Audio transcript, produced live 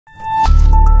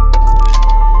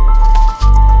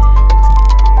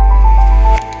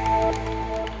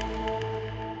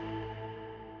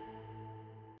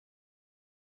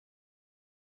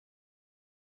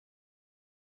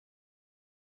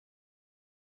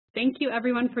Thank you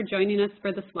everyone for joining us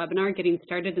for this webinar, Getting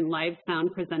Started in Live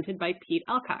Sound, presented by Pete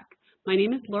Alcock. My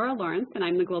name is Laura Lawrence and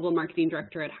I'm the Global Marketing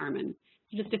Director at Harman.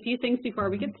 So just a few things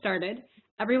before we get started.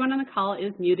 Everyone on the call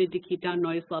is muted to keep down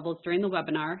noise levels during the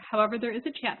webinar. However, there is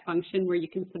a chat function where you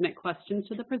can submit questions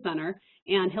to the presenter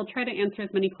and he'll try to answer as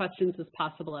many questions as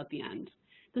possible at the end.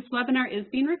 This webinar is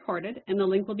being recorded and the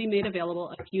link will be made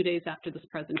available a few days after this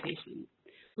presentation.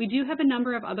 We do have a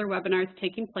number of other webinars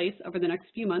taking place over the next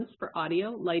few months for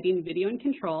audio, lighting, video, and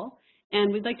control.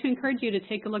 And we'd like to encourage you to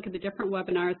take a look at the different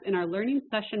webinars in our Learning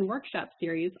Session Workshop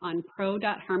series on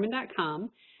pro.harman.com,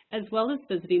 as well as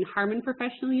visiting Harman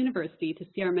Professional University to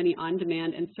see our many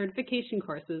on-demand and certification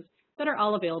courses that are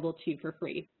all available to you for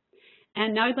free.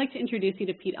 And now I'd like to introduce you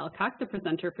to Pete Alcock, the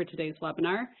presenter for today's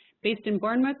webinar. Based in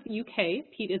Bournemouth, UK,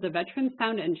 Pete is a veteran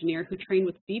sound engineer who trained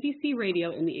with BBC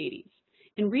Radio in the 80s.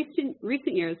 In recent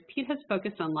years, Pete has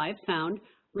focused on live sound,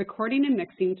 recording and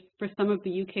mixing for some of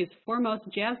the UK's foremost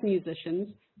jazz musicians,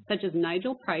 such as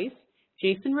Nigel Price,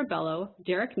 Jason Rebello,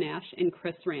 Derek Nash, and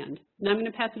Chris Rand. Now I'm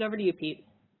going to pass it over to you, Pete.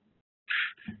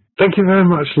 Thank you very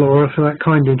much, Laura, for that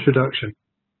kind introduction.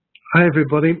 Hi,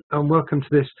 everybody, and welcome to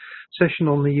this session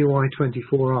on the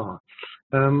Ui24R.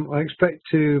 I expect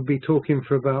to be talking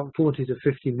for about 40 to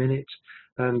 50 minutes,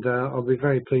 and I'll be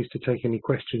very pleased to take any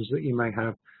questions that you may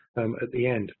have at the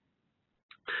end.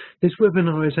 This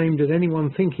webinar is aimed at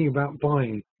anyone thinking about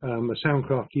buying a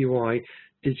Soundcraft UI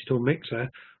digital mixer,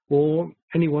 or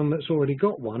anyone that's already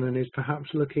got one and is perhaps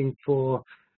looking for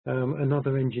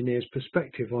another engineer's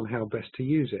perspective on how best to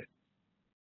use it.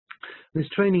 This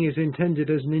training is intended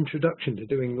as an introduction to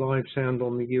doing live sound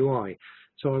on the UI,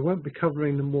 so I won't be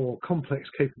covering the more complex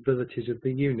capabilities of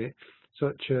the unit,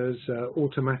 such as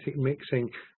automatic mixing,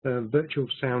 virtual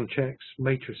sound checks,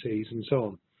 matrices, and so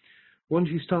on. Once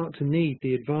you start to need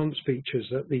the advanced features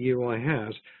that the UI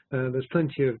has, there's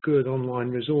plenty of good online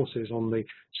resources on the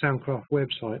Soundcraft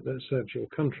website that serves your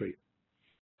country.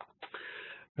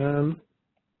 Good.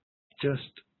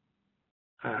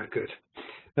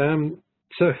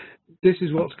 So this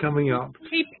is what's coming up.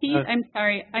 Hey, Pete, I'm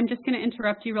sorry. I'm just going to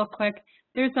interrupt you real quick.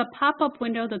 There's a pop-up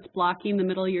window that's blocking the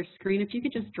middle of your screen. If you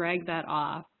could just drag that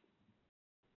off.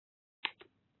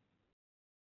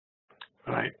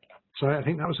 Right. Sorry, I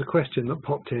think that was a question that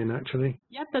popped in, actually.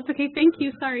 Yep, that's okay. Thank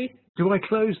you. Sorry. Do I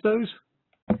close those?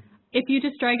 If you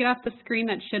just drag it off the screen,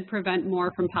 that should prevent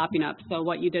more from popping up. So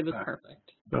what you did was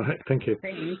perfect. All right, thank you.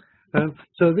 Great.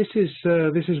 So this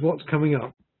is what's coming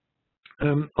up.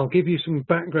 I'll give you some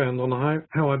background on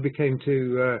how I became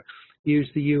to use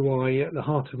the UI at the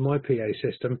heart of my PA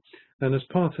system, and as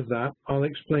part of that, I'll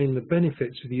explain the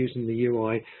benefits of using the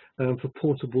UI for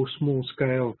portable,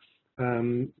 small-scale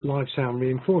live sound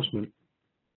reinforcement.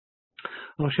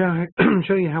 I'll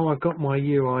show you how I've got my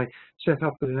UI set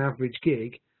up at an average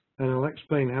gig, and I'll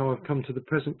explain how I've come to the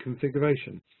present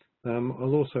configuration.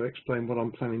 I'll also explain what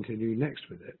I'm planning to do next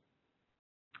with it.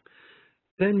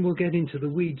 Then we'll get into the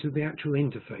weeds of the actual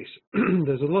interface.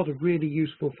 There's a lot of really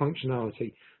useful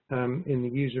functionality in the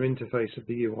user interface of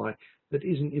the UI that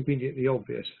isn't immediately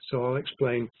obvious, so I'll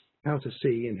explain how to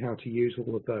see and how to use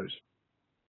all of those.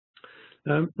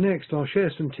 Next, I'll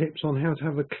share some tips on how to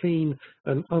have a clean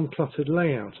and uncluttered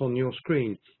layout on your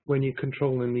screen when you're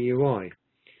controlling the UI.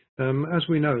 As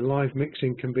we know, live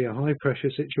mixing can be a high-pressure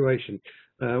situation.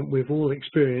 We've all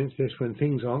experienced this when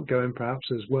things aren't going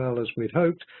perhaps as well as we'd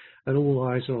hoped, and all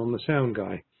eyes are on the sound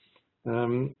guy.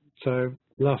 So,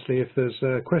 lastly, if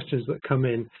there's questions that come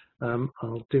in,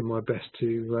 I'll do my best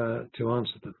to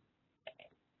answer them.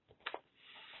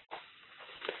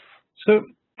 So,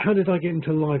 how did I get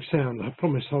into live sound? I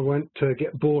promise I won't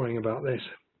get boring about this.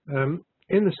 In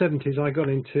the 70s, I got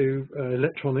into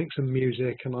electronics and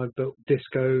music, and I built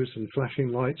discos and flashing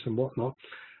lights and whatnot.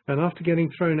 And after getting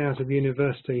thrown out of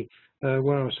university,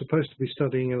 where I was supposed to be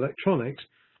studying electronics,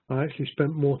 I actually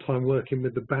spent more time working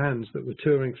with the bands that were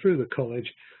touring through the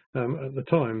college at the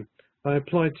time. I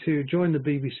applied to join the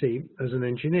BBC as an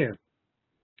engineer.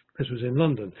 This was in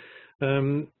London.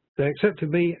 They accepted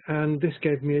me, and this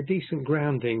gave me a decent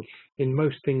grounding in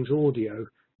most things audio,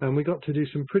 and we got to do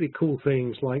some pretty cool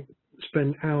things like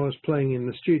spend hours playing in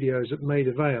the studios at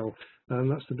Maida Vale,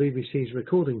 that's the BBC's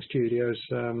recording studios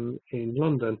in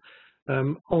London,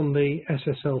 on the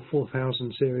SSL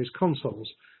 4000 series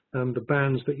consoles. The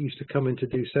bands that used to come in to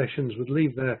do sessions would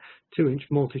leave their 2-inch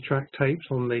multi-track tapes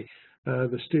on the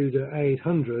Studer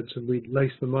A800s, and we'd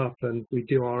lace them up and we'd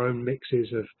do our own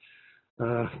mixes of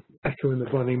Echo and the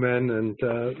Bunnymen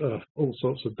and all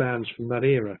sorts of bands from that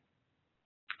era.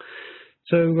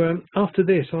 So after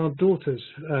this, our daughters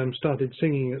started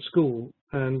singing at school,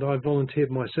 and I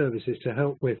volunteered my services to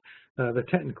help with the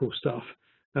technical stuff.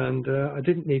 and I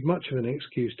didn't need much of an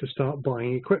excuse to start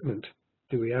buying equipment.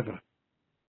 Do we ever?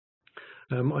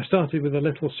 I started with a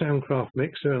little Soundcraft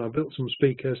mixer, and I built some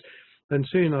speakers, and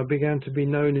soon I began to be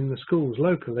known in the schools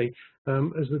locally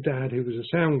as the dad who was a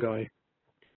sound guy.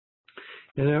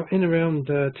 And now, in around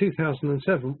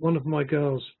 2007, one of my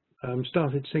girls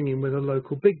started singing with a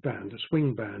local big band, a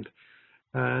swing band,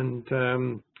 and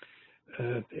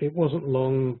it wasn't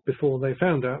long before they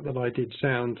found out that I did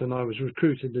sound, and I was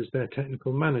recruited as their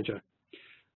technical manager.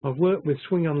 I've worked with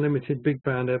Swing Unlimited Big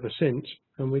Band ever since,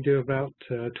 and we do about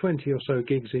 20 or so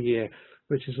gigs a year,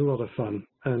 which is a lot of fun,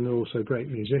 and they're also great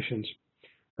musicians.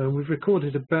 We've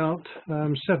recorded about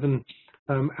 7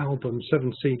 albums,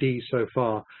 7 CDs so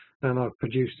far, and I've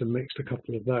produced and mixed a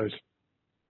couple of those.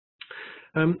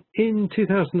 In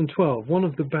 2012, one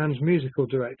of the band's musical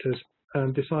directors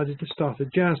decided to start a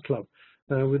jazz club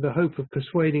with the hope of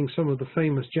persuading some of the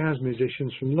famous jazz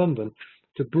musicians from London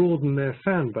to broaden their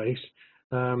fan base,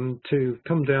 to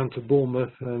come down to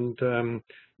Bournemouth and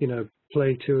you know,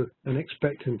 play to an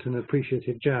expectant and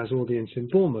appreciative jazz audience in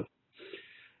Bournemouth.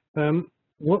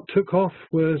 What took off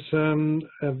was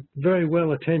a very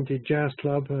well attended jazz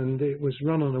club, and it was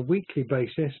run on a weekly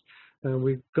basis.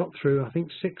 We've got through, I think,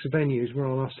 6 venues.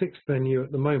 We're on our 6th venue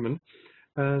at the moment,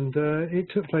 and it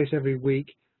took place every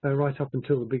week right up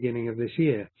until the beginning of this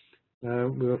year. We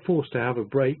were forced to have a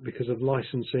break because of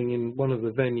licensing in one of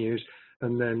the venues,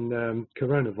 and then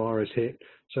coronavirus hit,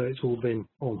 so it's all been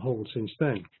on hold since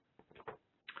then.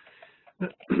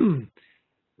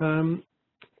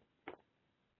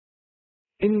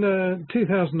 In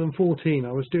 2014,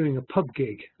 I was doing a pub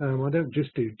gig. I don't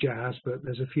just do jazz, but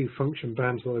there's a few function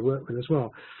bands that I work with as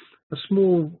well. A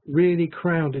small, really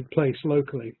crowded place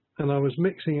locally, and I was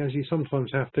mixing, as you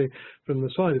sometimes have to, from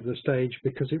the side of the stage,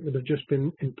 because it would have just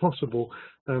been impossible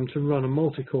to run a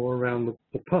multi-core around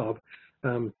the pub,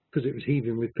 because it was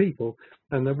heaving with people,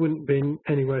 and there wouldn't have been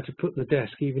anywhere to put the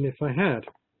desk even if I had.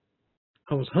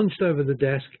 I was hunched over the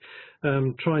desk,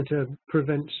 trying to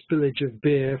prevent spillage of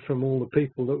beer from all the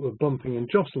people that were bumping and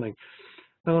jostling.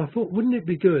 And I thought, wouldn't it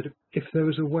be good if there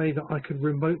was a way that I could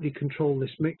remotely control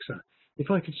this mixer?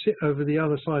 If I could sit over the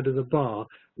other side of the bar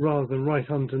rather than right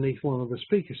underneath one of the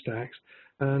speaker stacks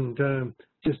and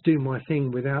just do my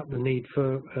thing without the need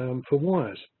for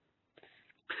wires.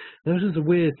 Now, this is a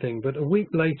weird thing, but a week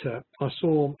later I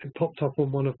saw it popped up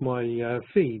on one of my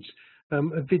feeds,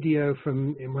 a video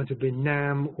from, it might have been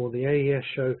NAMM or the AES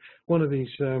show, one of these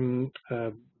sound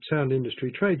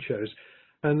industry trade shows,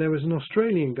 and there was an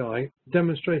Australian guy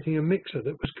demonstrating a mixer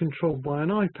that was controlled by an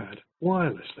iPad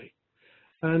wirelessly.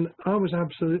 And I was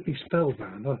absolutely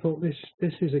spellbound. I thought, this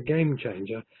is a game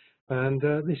changer, and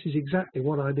this is exactly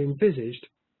what I'd envisaged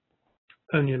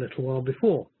only a little while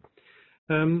before.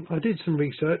 I did some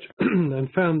research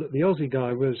and found that the Aussie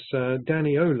guy was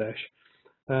Danny Olesh,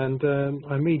 and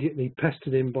I immediately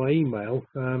pestered him by email.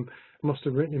 Must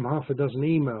have written him half a dozen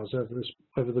emails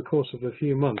over the course of a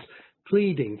few months,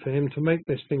 pleading for him to make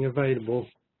this thing available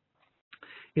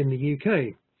in the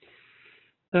UK.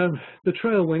 The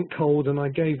trail went cold and I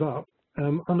gave up,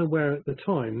 unaware at the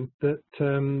time that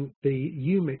the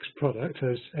Umix product,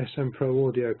 as SM Pro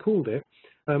Audio called it,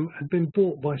 had been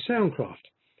bought by Soundcraft.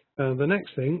 The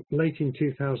next thing, late in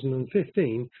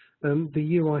 2015,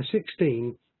 the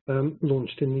UI16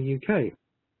 launched in the UK.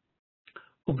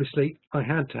 Obviously, I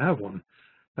had to have one,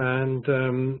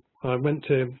 and I went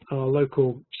to our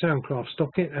local Soundcraft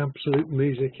Stockit, Absolute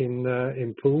Music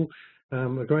in Poole,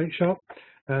 a great shop,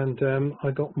 and I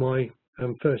got my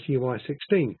first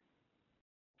UI16.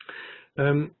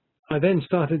 I then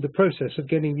started the process of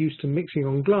getting used to mixing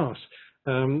on glass,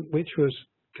 which was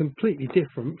completely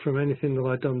different from anything that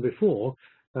I'd done before,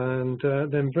 and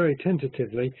then very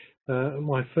tentatively,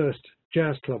 my first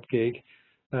jazz club gig,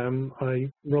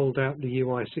 I rolled out the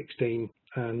UI16,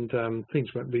 and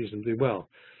things went reasonably well.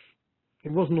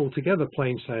 It wasn't altogether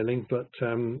plain sailing, but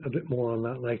a bit more on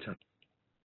that later.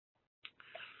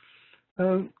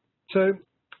 So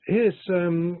here's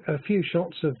a few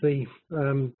shots of the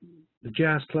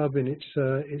jazz club in its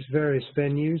various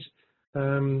venues.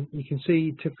 You can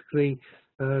see typically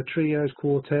trios,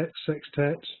 quartets,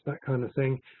 sextets, that kind of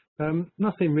thing.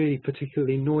 Nothing really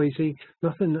particularly noisy,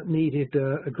 nothing that needed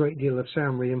a great deal of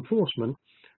sound reinforcement,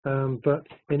 but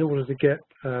in order to get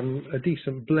a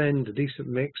decent blend, a decent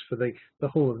mix for the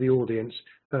whole of the audience,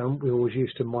 we always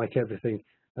used to mic everything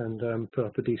and put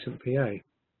up a decent PA.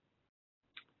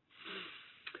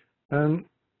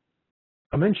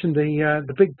 I mentioned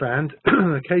the big band.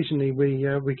 Occasionally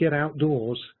we get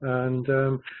outdoors, and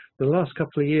the last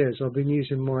couple of years I've been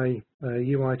using my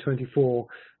Ui24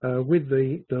 with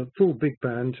the full big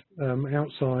band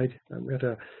outside. We had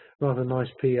a rather nice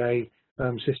PA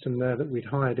system there that we'd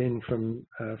hired in from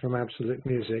Absolute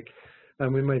Music,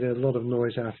 and we made a lot of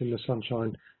noise out in the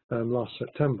sunshine last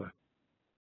September.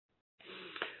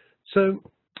 So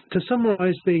to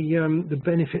summarise the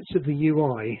benefits of the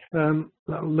UI, I'll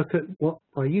look at what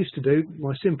I used to do.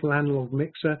 My simple analog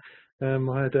mixer.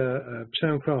 I had a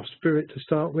Soundcraft Spirit to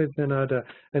start with, then I had an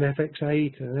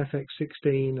FX8, an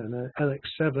FX16, and an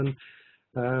LX7,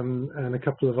 and a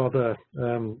couple of other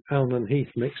Allen and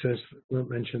Heath mixers. Won't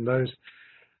mention those.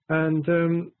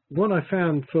 And what I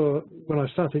found for when I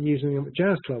started using them at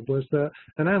Jazz Club was that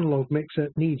an analog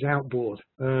mixer needs outboard.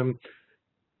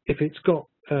 If it's got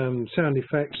sound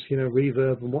effects,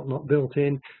 reverb and whatnot built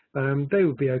in, they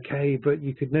would be okay, but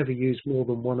you could never use more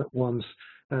than one at once,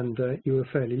 and you were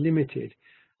fairly limited.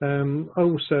 I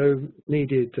also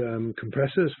needed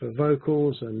compressors for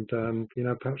vocals, and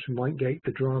perhaps we might gate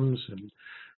the drums,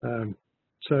 and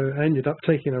so I ended up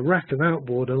taking a rack of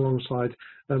outboard alongside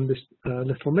this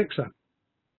little mixer.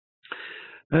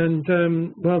 And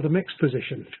well, the mix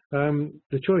position.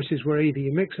 The choices were either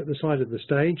you mix at the side of the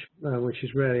stage, which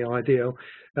is rarely ideal,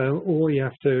 or you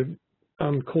have to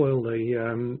uncoil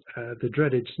the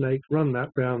dreaded snake, run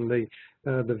that round the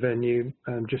venue,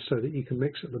 just so that you can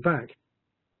mix at the back.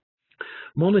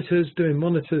 Monitors, doing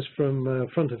monitors from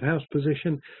front of house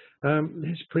position,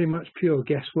 it's pretty much pure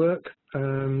guesswork.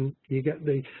 You get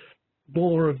the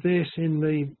bore of this in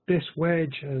this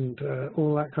wedge and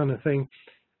all that kind of thing.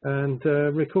 And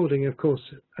recording, of course,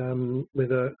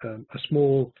 with a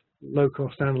small,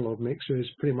 low-cost analog mixer is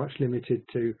pretty much limited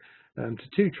to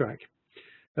 2-track.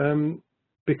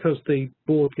 Because the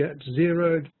board gets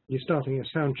zeroed, you're starting a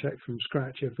sound check from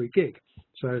scratch every gig.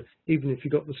 So even if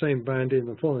you've got the same band in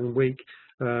the following week,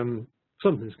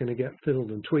 something's going to get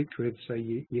fiddled and tweaked with, so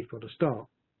you've got to start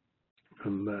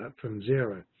from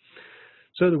zero.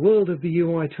 So the world of the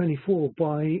Ui24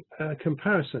 by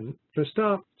comparison. For a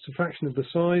start, it's a fraction of the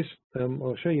size.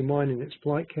 I'll show you mine in its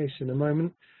polite case in a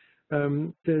moment.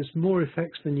 There's more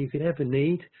effects than you could ever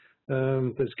need.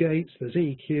 There's gates, there's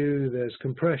EQ, there's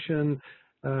compression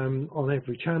on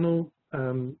every channel.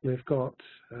 We've got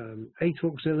 8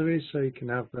 auxiliaries, so you can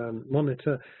have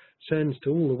monitor sends to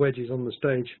all the wedges on the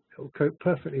stage. It'll cope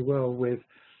perfectly well with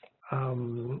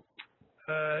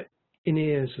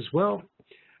in-ears as well.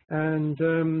 And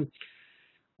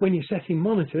when you're setting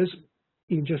monitors,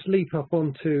 you can just leap up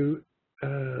onto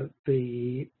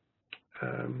the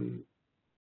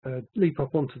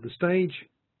stage.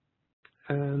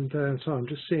 And so I'm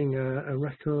just seeing a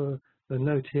record, a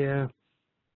note here.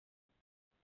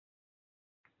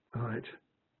 All right,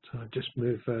 so I just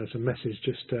moved, some message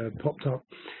just popped up.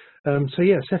 So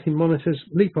yeah, setting monitors,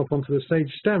 leap up onto the stage,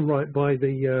 stand right by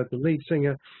the lead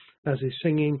singer as he's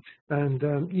singing, and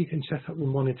you can set up the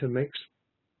monitor mix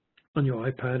on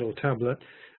your iPad or tablet,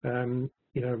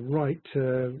 right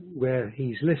where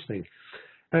he's listening.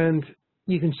 And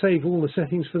you can save all the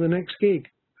settings for the next gig.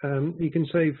 You can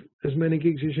save as many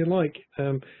gigs as you like.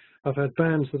 I've had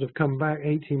bands that have come back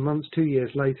 18 months, 2 years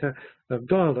later, have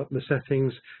dialed up the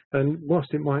settings, and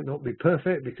whilst it might not be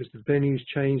perfect because the venue's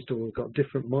changed or we've got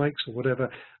different mics or whatever,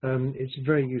 it's a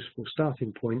very useful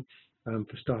starting point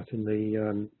for starting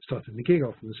the gig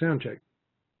off and the sound check.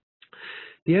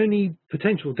 The only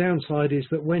potential downside is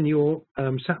that when you're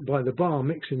sat by the bar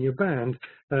mixing your band,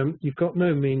 you've got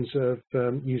no means of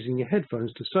using your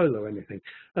headphones to solo anything,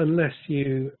 unless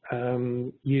you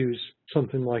use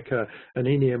something like an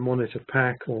in-ear monitor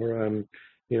pack or a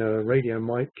radio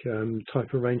mic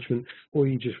type arrangement, or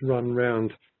you just run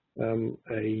round an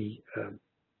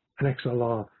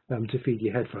XLR to feed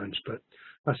your headphones. But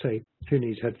I say, who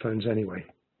needs headphones anyway?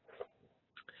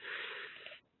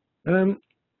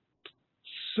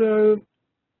 So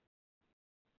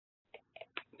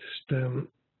just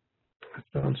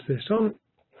advance this on.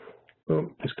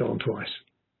 Oh, it's gone twice.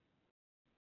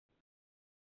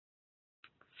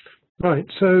 Right,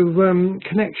 so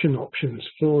connection options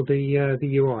for the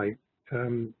UI.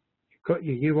 You've got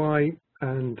your UI,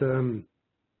 and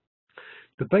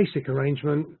the basic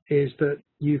arrangement is that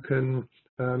you can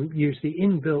use the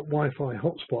inbuilt Wi-Fi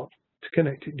hotspot to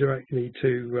connect it directly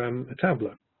to a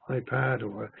tablet, iPad,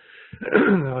 or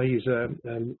I use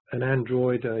an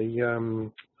Android, a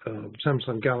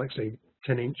Samsung Galaxy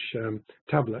 10-inch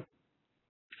tablet.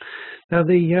 Now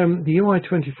the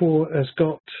Ui24 has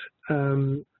got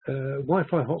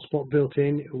Wi-Fi hotspot built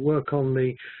in. It will work on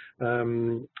the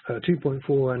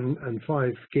 2.4 and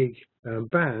 5 gig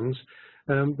bands.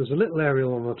 There's a little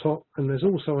aerial on the top, and there's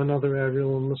also another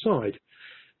aerial on the side.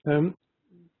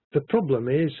 The problem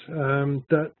is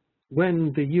that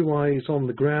when the UI is on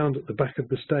the ground at the back of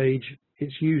the stage,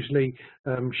 it's usually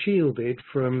shielded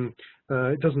from,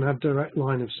 it doesn't have direct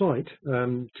line of sight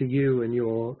to you and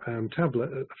your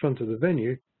tablet at the front of the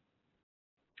venue.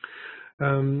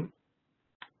 And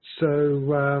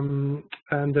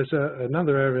there's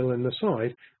another aerial in the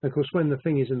side. Of course, when the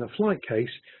thing is in the flight case,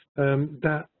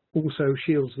 that also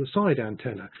shields the side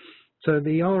antenna. So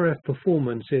the RF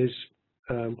performance is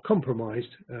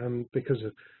compromised because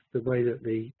of the way that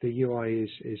the UI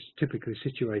is typically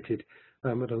situated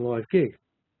at a live gig.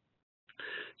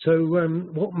 So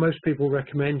what most people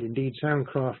recommend, indeed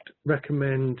Soundcraft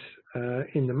recommend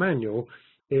in the manual,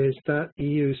 is that you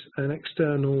use an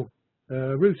external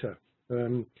router.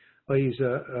 I use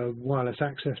a wireless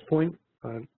access point.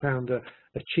 I found a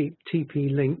cheap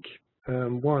TP-Link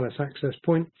wireless access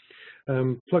point.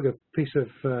 Plug a piece of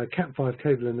Cat5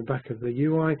 cable in the back of the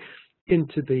UI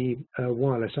into the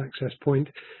wireless access point,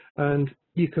 and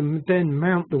you can then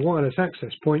mount the wireless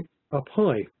access point up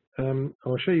high.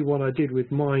 I'll show you what I did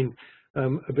with mine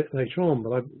a bit later on,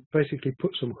 but I basically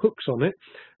put some hooks on it,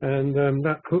 and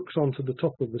that hooks onto the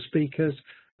top of the speakers,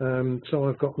 so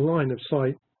I've got line of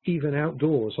sight even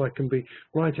outdoors. I can be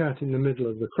right out in the middle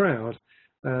of the crowd,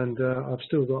 and I've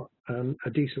still got a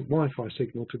decent Wi-Fi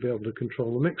signal to be able to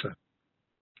control the mixer.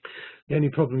 The only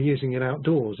problem using it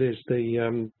outdoors is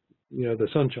the the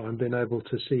sunshine, being able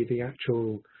to see the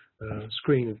actual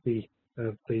screen of the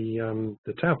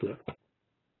tablet.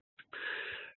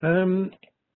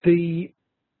 The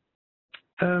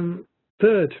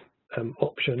third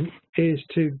option is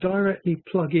to directly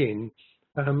plug in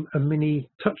a mini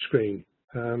touchscreen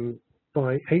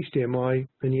by HDMI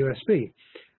and USB.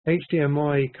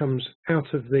 HDMI comes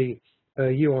out of the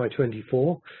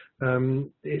Ui24.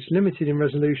 It's limited in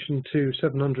resolution to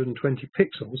 720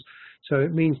 pixels, so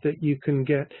it means that you can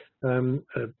get a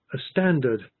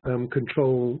standard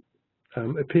control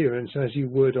appearance as you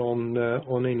would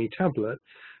on any tablet.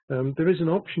 There is an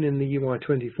option in the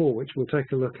Ui24 which we'll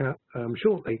take a look at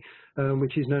shortly,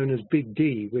 which is known as Big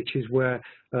D, which is where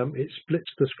it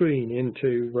splits the screen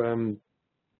into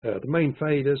the main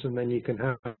faders, and then you can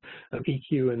have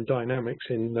EQ and dynamics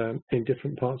in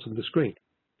different parts of the screen.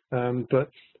 But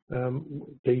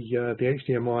the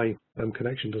HDMI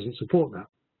connection doesn't support that.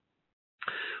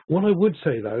 What I would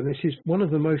say though, and this is one of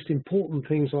the most important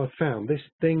things I've found, this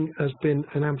thing has been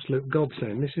an absolute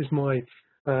godsend. This is my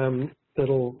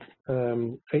little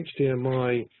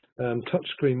HDMI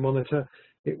touchscreen monitor.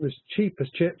 It was cheap as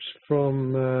chips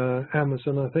from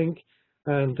Amazon, I think,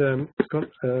 and it's got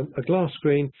a glass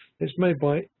screen. It's made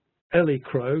by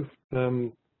Crow,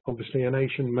 obviously an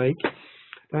Asian make,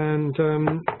 and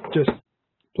just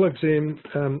plugs in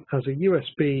as a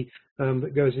USB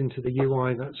that goes into the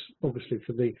UI. That's obviously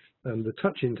for the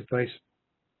touch interface.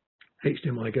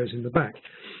 HDMI goes in the back.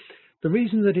 The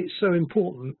reason that it's so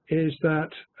important is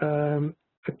that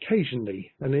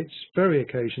occasionally, and it's very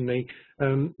occasionally,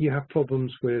 you have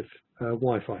problems with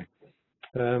Wi-Fi.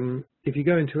 If you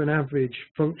go into an average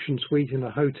function suite in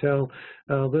a hotel,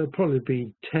 there'll probably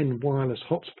be 10 wireless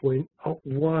hotspot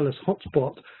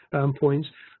points,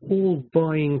 all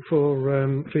vying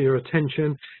for your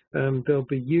attention. There'll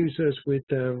be users with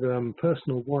their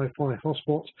personal Wi-Fi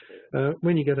hotspots.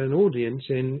 When you get an audience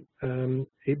in,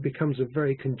 it becomes a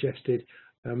very congested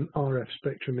RF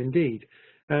spectrum indeed.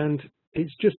 And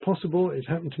it's just possible, it's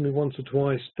happened to me once or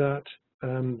twice, that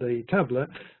the tablet,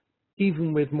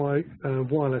 even with my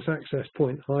wireless access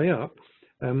point high up,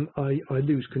 I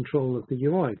lose control of the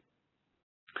UI.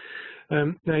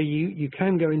 Now you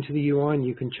can go into the UI and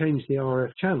you can change the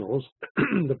RF channels.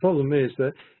 The problem is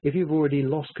that if you've already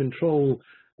lost control,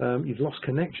 you've lost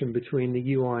connection between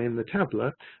the UI and the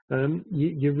tablet,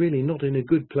 you're really not in a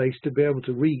good place to be able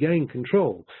to regain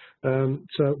control.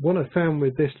 So what I found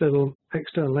with this little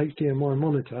external HDMI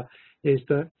monitor is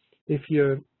that if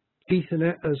your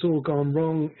Ethernet has all gone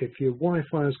wrong, if your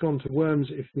Wi-Fi has gone to worms,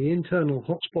 if the internal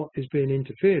hotspot is being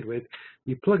interfered with,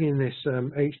 you plug in this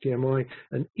HDMI,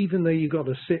 and even though you've got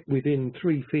to sit within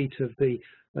 3 feet of the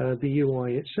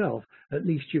UI itself, at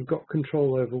least you've got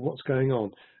control over what's going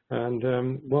on.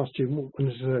 And whilst you won't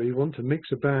necessarily want to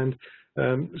mix a band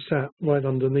sat right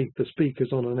underneath the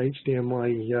speakers on an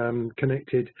HDMI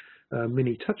connected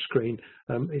mini touchscreen,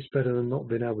 it's better than not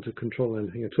being able to control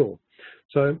anything at all.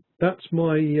 So that's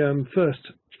my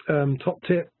first top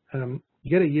tip. You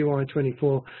get a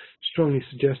Ui24, strongly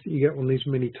suggest that you get one of these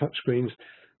mini touchscreens.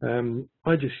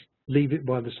 I just leave it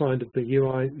by the side of the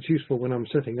UI. It's useful when I'm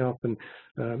setting up and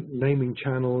naming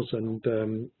channels and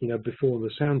before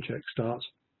the sound check starts.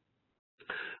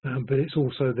 But it's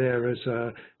also there as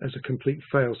a complete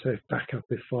fail-safe backup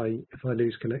if I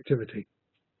lose connectivity.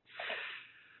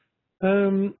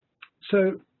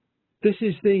 So this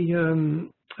is the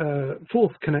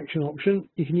fourth connection option.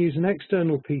 You can use an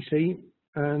external PC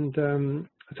and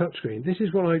a touchscreen. This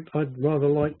is what I'd rather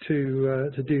like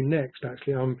to do next.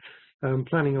 Actually, I'm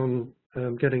planning on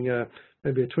getting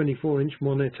maybe a 24-inch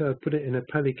monitor, put it in a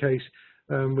paddy case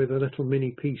with a little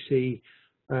mini PC,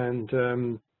 and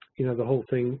you know, the whole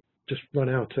thing just run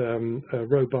out a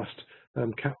robust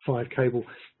Cat5 cable.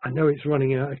 I know it's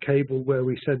running out of cable, where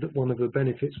we said that one of the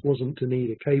benefits wasn't to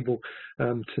need a cable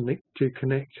to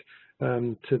connect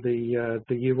to the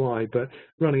UI, but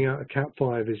running out a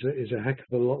Cat5 is a heck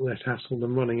of a lot less hassle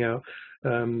than running out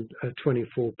a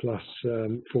 24 plus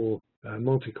 4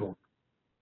 multi-core.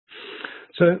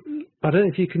 So I don't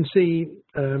know if you can see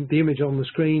the image on the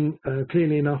screen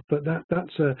clearly enough, but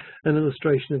that's an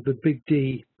illustration of the Big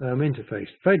D interface.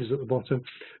 Faders at the bottom,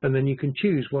 and then you can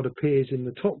choose what appears in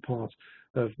the top part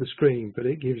of the screen, but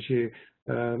it gives you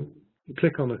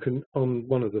click on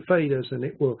one of the faders and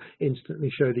it will instantly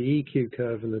show the EQ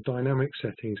curve and the dynamic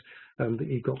settings that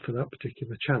you've got for that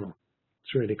particular channel.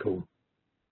 It's really cool.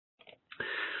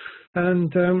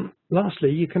 And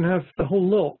lastly, you can have the whole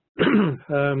lot.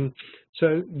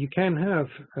 So you can have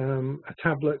a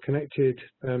tablet connected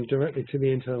directly to the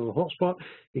internal hotspot.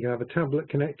 You can have a tablet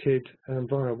connected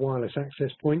via a wireless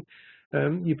access point.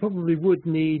 You probably would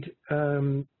need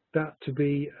that to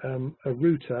be a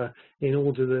router in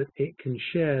order that it can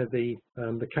share the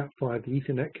Cat5, the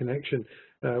Ethernet connection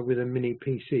with a mini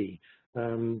PC.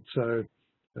 So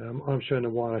I'm showing a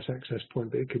wireless access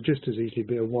point, but it could just as easily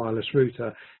be a wireless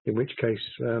router, in which case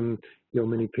your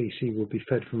mini PC will be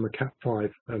fed from a Cat5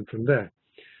 from there.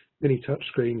 Mini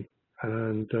touchscreen,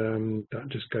 and that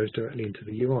just goes directly into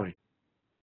the UI.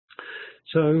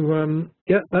 So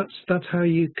yeah, that's how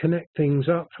you connect things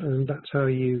up, and that's how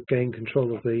you gain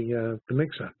control of the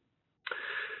mixer.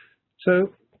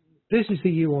 So this is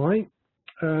the UI.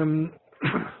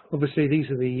 Obviously, these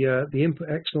are the input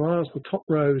XLRs. The top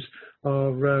rows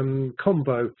are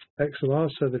combo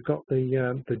XLRs, so they've got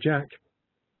the jack,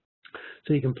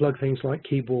 so you can plug things like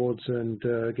keyboards and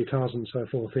guitars and so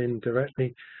forth in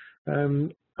directly.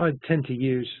 I tend to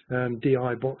use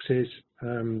DI boxes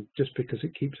just because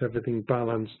it keeps everything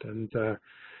balanced, and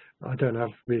I don't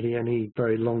have really any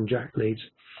very long jack leads.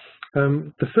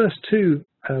 The first two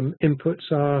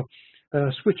inputs are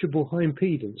switchable high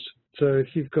impedance. So if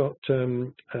you've got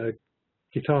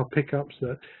guitar pickups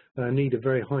that need a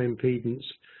very high impedance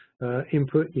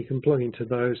input, you can plug into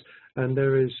those, and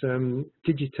there is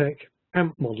Digitech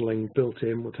amp modeling built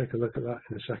in. We'll take a look at that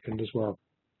in a second as well.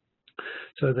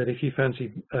 So that if you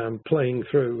fancy playing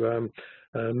through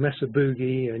Mesa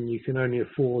Boogie and you can only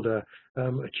afford a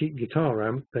cheap guitar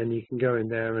amp, then you can go in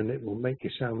there and it will make you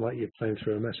sound like you're playing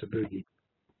through a Mesa Boogie.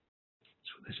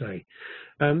 That's what they say.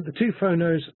 The two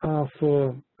phonos are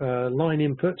for line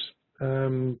inputs.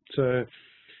 So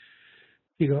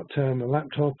you got a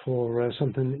laptop or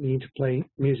something that you need to play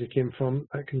music in from,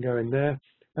 that can go in there.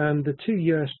 And the two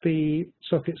USB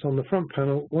sockets on the front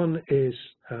panel, one is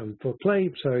for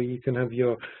play, so you can have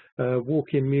your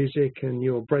walk-in music and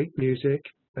your break music,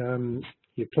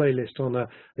 your playlist on a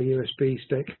USB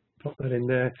stick, pop that in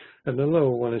there, and the lower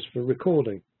one is for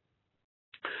recording.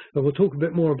 But we'll talk a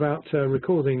bit more about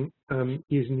recording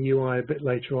using the UI a bit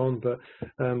later on, but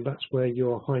that's where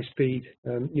your high-speed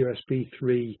USB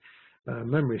 3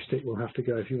 memory stick will have to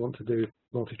go if you want to do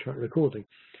multi-track recording.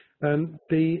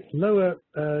 The lower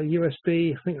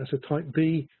USB, I think that's a Type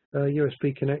B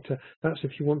USB connector. That's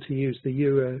if you want to use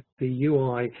the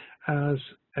UI as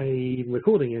a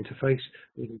recording interface.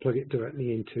 You can plug it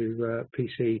directly into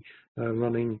PC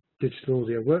running digital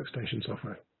audio workstation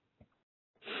software.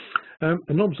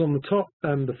 The knobs on the top,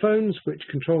 the phones, which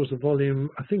controls the volume,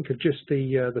 I think are just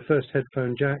the first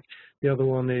headphone jack. The other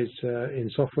one is in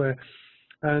software.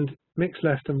 And mix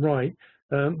left and right.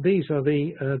 These are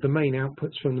the main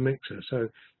outputs from the mixer. So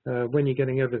when you're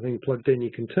getting everything plugged in,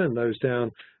 you can turn those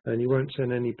down, and you won't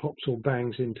send any pops or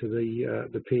bangs into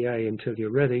the PA until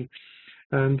you're ready.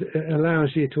 And it allows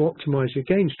you to optimize your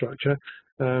gain structure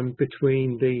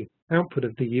between the output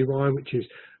of the UI, which is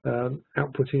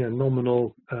outputting a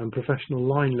nominal professional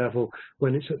line level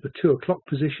when it's at the 2 o'clock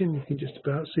position. You can just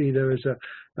about see there is a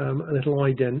little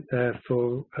ident there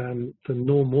for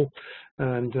normal,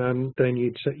 and then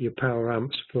you'd set your power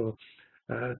amps for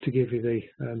to give you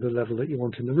the level that you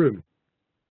want in the room.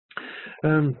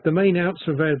 The main outs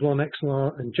are available on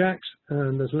XLR and jacks,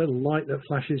 and there's a little light that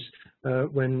flashes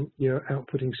when you're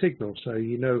outputting signal, so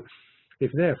you know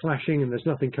if they're flashing and there's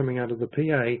nothing coming out of the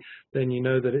PA, then you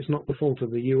know that it's not the fault of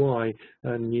the UI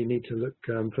and you need to look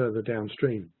further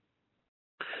downstream.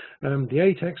 The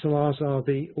 8 XLRs are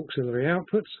the auxiliary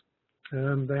outputs,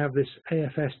 They have this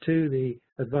AFS2, the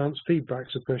Advanced Feedback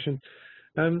Suppression.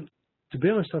 To be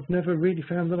honest, I've never really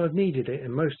found that I've needed it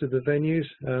in most of the venues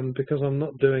because I'm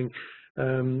not doing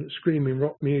screaming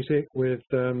rock music with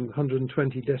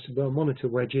 120 decibel monitor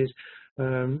wedges.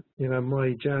 You know,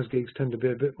 my jazz gigs tend to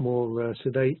be a bit more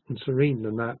sedate and serene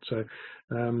than that. So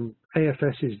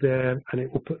AFS is there, and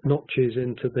it will put notches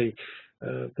into the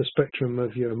spectrum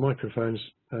of your microphones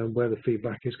where the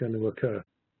feedback is going to occur.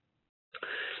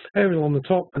 Aerial on the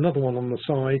top, another one on the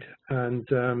side, and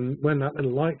when that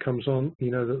little light comes on, you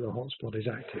know that the hotspot is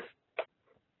active.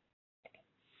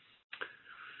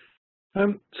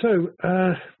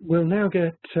 We'll now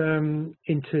get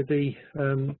into the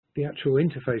actual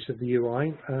interface of the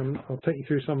UI. I'll take you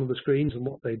through some of the screens and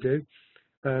what they do.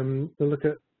 We'll look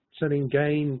at setting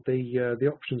gain,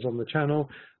 the options on the channel.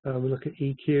 We'll look at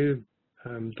EQ,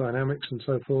 dynamics, and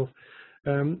so forth.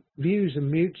 Views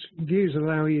and mutes. Views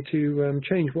allow you to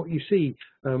change what you see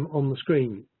on the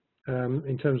screen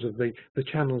in terms of the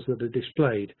channels that are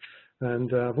displayed.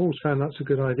 And I've always found that's a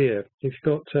good idea. If you've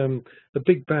got a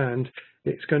big band,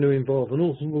 it's going to involve an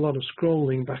awful lot of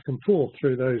scrolling back and forth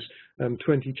through those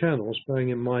 20 channels, bearing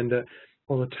in mind that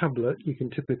on a tablet you can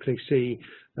typically see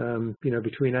you know,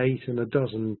 between 8 and a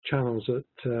dozen channels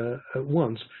at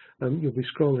once. You'll be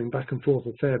scrolling back and forth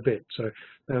a fair bit. So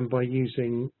by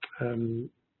using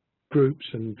groups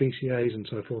and VCAs and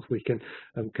so forth, we can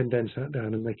condense that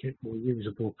down and make it more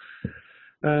usable.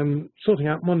 Sorting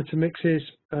out monitor mixes,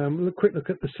 a quick look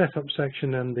at the setup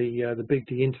section and the Big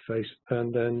D interface,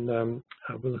 and then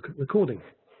we'll look at recording.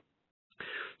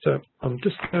 So I'm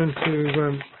just going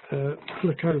to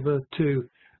flick over to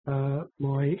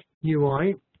my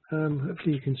UI.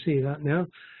 Hopefully you can see that now.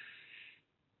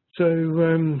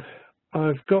 So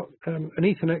I've got an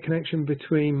Ethernet connection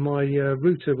between my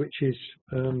router, which is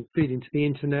feeding to the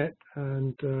internet,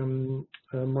 and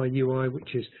my UI,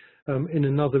 which is in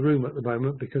another room at the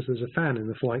moment because there's a fan in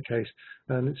the flight case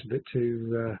and it's a bit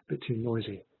too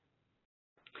noisy.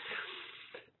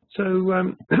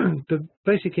 So the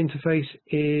basic interface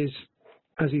is,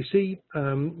 as you see,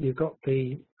 you've got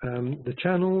the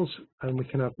channels, and we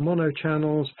can have mono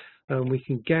channels, and we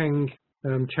can gang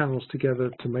channels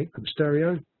together to make them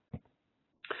stereo,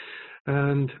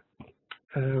 and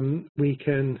we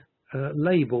can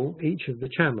label each of the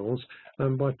channels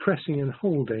by pressing and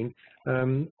holding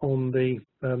on the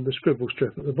scribble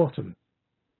strip at the bottom.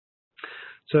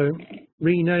 So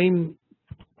rename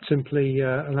simply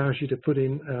allows you to put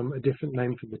in a different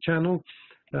name for the channel.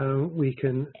 We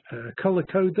can color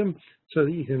code them so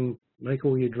that you can make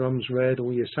all your drums red,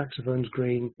 all your saxophones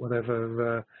green,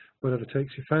 whatever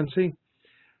takes your fancy.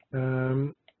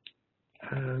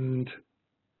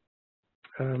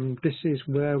 This is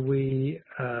where we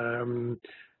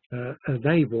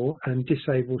enable and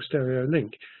disable stereo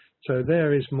link. So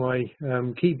there is my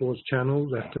keyboards channel,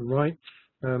 left and right.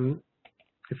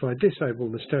 If I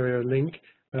disable the stereo link,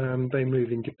 they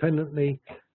move independently,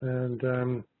 and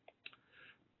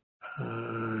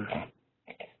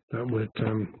that would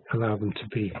allow them to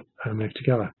be moved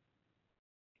together.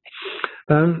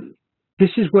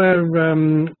 This is where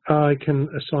I can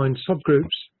assign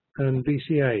subgroups and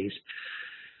VCAs.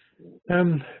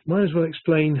 Might as well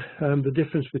explain the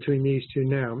difference between these two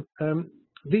now.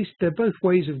 They're both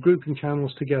ways of grouping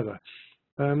channels together.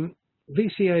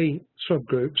 VCA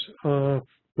subgroups are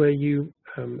where you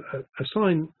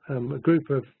assign a group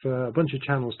of a bunch of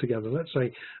channels together. Let's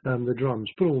say the drums,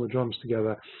 put all the drums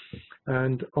together,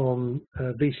 and on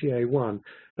VCA1,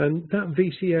 and that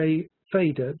VCA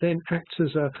fader then acts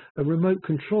as a remote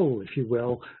control, if you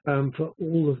will, for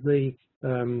all of the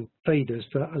faders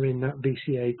that are in that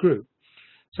VCA group.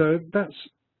 So that's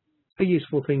a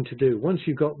useful thing to do. Once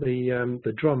you've got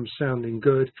the drums sounding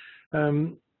good,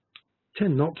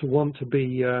 tend not to want to be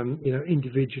you know,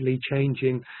 individually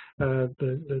changing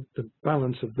the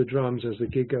balance of the drums as the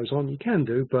gig goes on. You can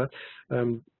do, but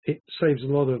it saves a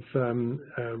lot of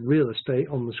real estate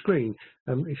on the screen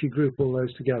if you group all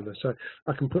those together. So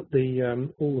I can put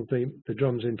all of the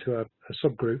drums into a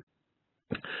subgroup,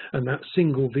 and that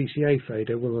single VCA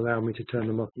fader will allow me to turn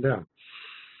them up and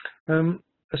down.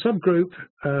 A subgroup,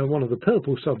 one of the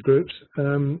purple subgroups,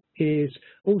 is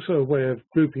also a way of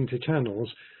grouping to channels,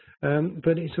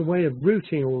 but it's a way of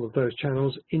routing all of those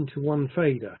channels into one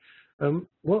fader.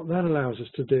 What that allows us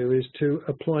to do is to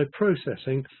apply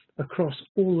processing across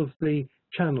all of the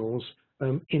channels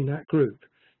in that group.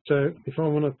 So if I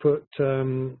want to put,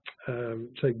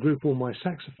 say, group all my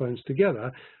saxophones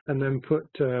together and then put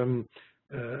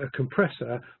a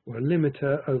compressor or a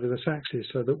limiter over the saxes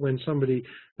so that when somebody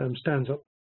stands up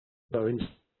in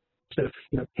instead of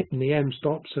hitting the M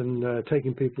stops and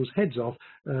taking people's heads off,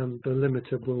 the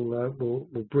limiter will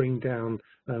bring down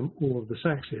all of the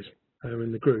saxes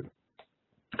in the group.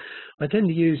 I tend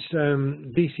to use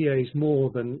VCAs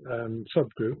more than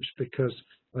subgroups because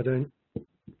I don't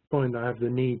find I have the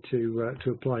need to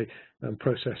apply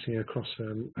processing across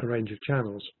a range of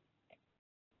channels.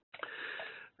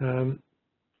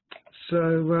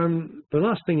 The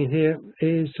last thing in here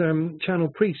is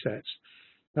channel presets.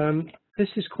 This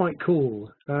is quite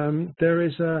cool. There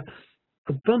is a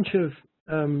bunch of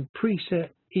preset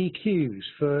EQs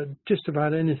for just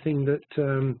about anything that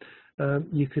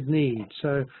you could need.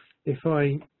 So if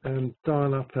I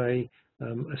dial up a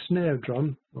snare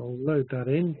drum, I'll load that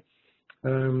in.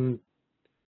 No,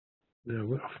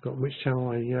 I've forgotten which channel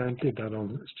I did that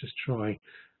on. Let's just try.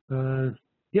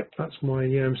 Yep, that's my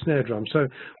snare drum. So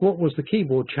what was the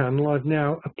keyboard channel? I've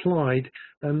now applied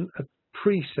a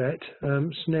preset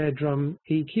snare drum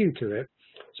EQ to it.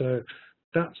 So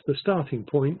that's the starting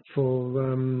point for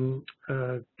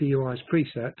the UI's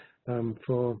preset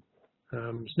for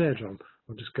snare drum.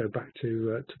 I'll just go back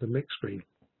to the mix screen.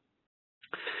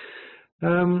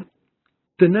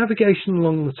 The navigation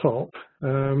along the top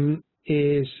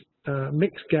is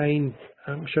mix gain,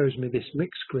 shows me this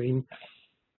mix screen.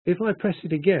 If I press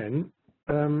it again,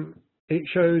 it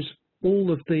shows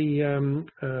all of the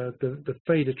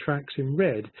fader tracks in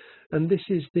red, and this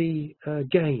is the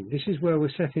gain. This is where we're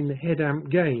setting the head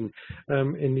amp gain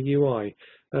in the UI.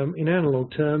 In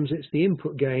analog terms, it's the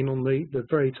input gain on the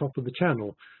very top of the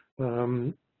channel,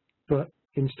 but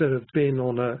instead of being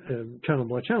on a channel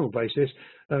by channel basis,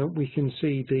 we can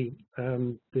see the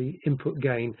input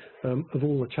gain of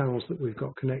all the channels that we've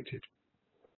got connected.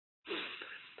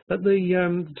 At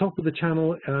the top of the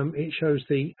channel, it shows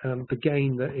the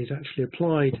gain that is actually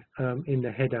applied in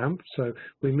the head amp. So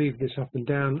we move this up and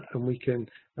down, and we can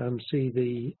see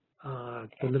the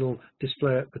little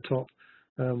display at the top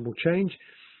will change.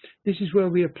 This is where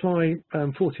we apply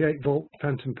 48 volt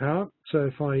phantom power. So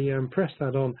if I press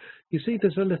that on, you see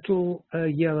there's a little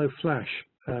yellow flash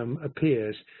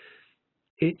appears.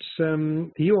 It's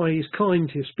the UI is kind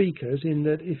to speakers in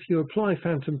that if you apply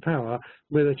phantom power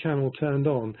with a channel turned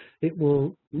on, it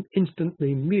will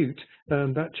instantly mute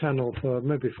that channel for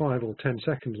maybe 5 or 10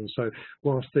 seconds or so,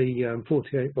 whilst the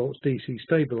 48 volts DC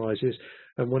stabilizes,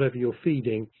 and whatever you're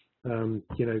feeding,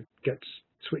 gets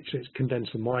switched to its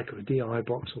condenser mic or a DI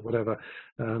box or whatever,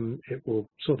 it will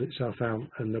sort itself out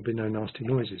and there'll be no nasty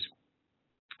noises.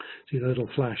 See, the little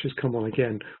flash has come on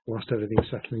again whilst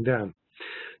everything's settling down.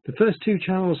 The first two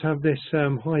channels have this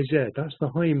high Z. That's the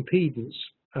high impedance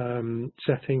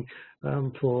setting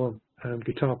for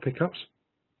guitar pickups.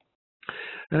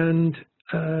 And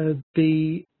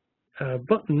the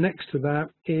button next to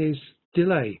that is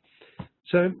delay.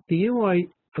 So the UI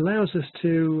allows us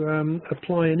to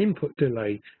apply an input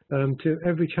delay to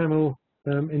every channel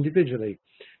individually.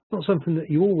 Not something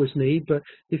that you always need, but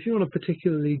if you're on a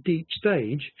particularly deep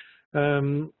stage,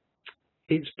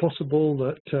 it's possible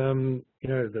that the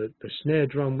snare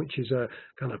drum, which is a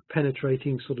kind of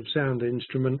penetrating sort of sound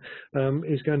instrument,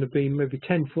 is going to be maybe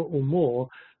 10 foot or more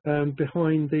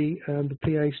behind the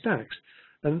PA stacks.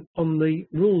 And on the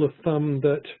rule of thumb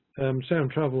that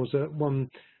sound travels at 1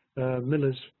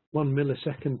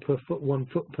 millisecond per foot, 1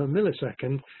 foot per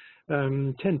millisecond,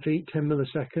 10 feet, 10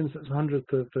 milliseconds, that's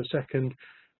 100th of a second.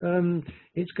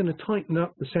 It's going to tighten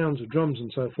up the sounds of drums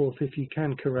and so forth if you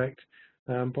can correct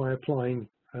by applying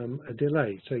a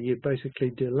delay. So you're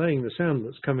basically delaying the sound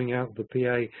that's coming out of the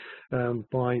PA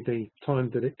by the time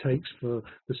that it takes for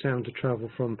the sound to travel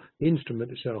from the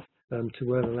instrument itself to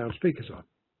where the loudspeakers are.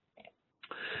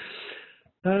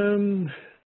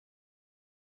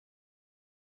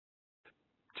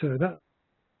 So that's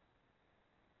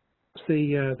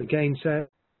the gain set,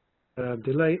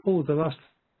 delay, or the last,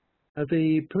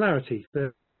 the polarity.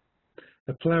 The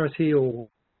polarity, or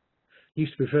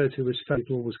used to be referred to as phase,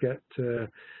 people always get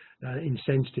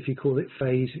incensed if you call it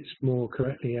phase. It's more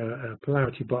correctly a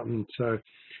polarity button. So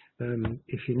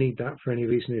if you need that for any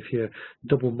reason, if you're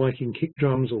double miking kick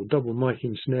drums or double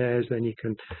miking snares, then you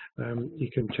can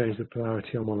change the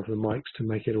polarity on one of the mics to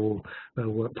make it all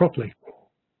work properly.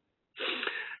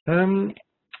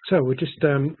 So we'll just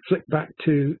flick back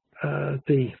to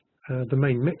the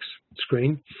main mix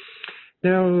screen.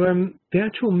 Now the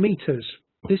actual meters.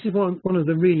 This is one of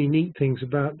the really neat things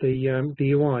about the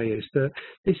UI, is that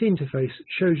this interface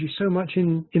shows you so much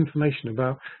information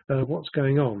about what's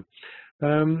going on.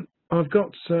 I've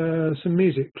got some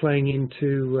music playing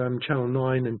into channel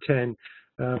 9 and 10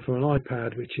 from an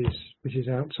iPad, which is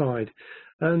outside,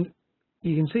 and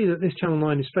you can see that this channel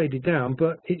 9 is faded down,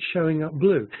 but it's showing up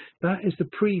blue. That is the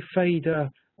pre-fader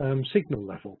signal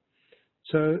level.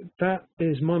 So that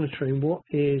is monitoring what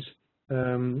is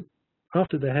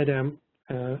after the head amp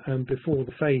and before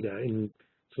the fader in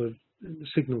sort of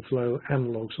signal flow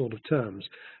analog sort of terms.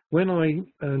 When I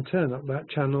turn up that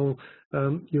channel,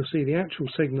 you'll see the actual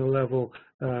signal level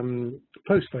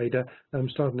post fader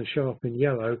starting to show up in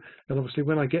yellow, and obviously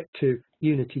when I get to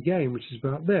unity gain, which is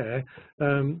about there,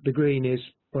 the green is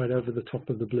right over the top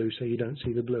of the blue, so you don't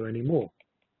see the blue anymore.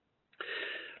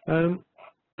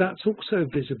 That's also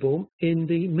visible in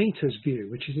the meters view,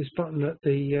 which is this button at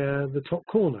the top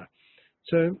corner.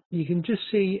 So you can just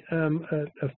see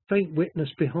a faint witness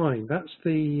behind. That's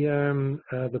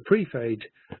the pre-fade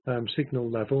signal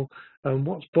level, and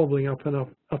what's bobbling up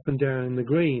and down in the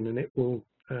green, and it will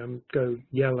go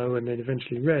yellow and then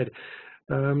eventually red,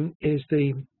 is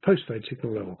the post-fade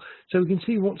signal level. So we can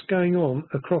see what's going on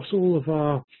across all of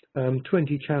our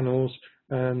 20 channels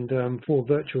and 4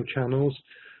 virtual channels.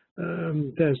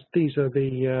 These are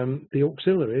the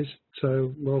auxiliaries,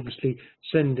 so we're obviously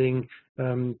sending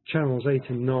channels 8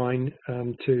 and 9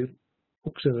 to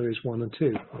auxiliaries 1 and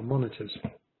 2, our monitors.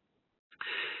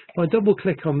 If I double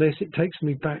click on this, it takes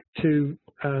me back to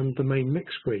the main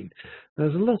mix screen.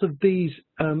 There's a lot of these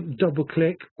double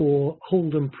click or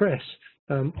hold and press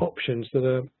options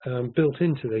that are built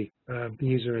into the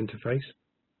user interface.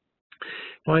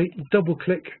 If I double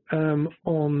click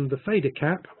on the fader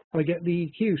cap, I get the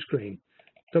EQ screen.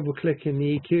 Double click in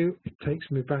the EQ, it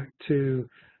takes me back to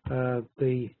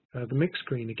the mix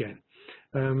screen again.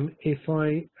 If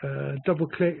I double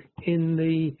click in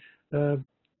the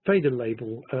fader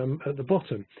label at the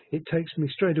bottom, it takes me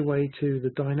straight away to the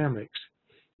dynamics,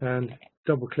 and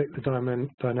double click the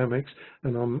dynamics,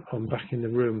 and I'm back in the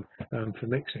room for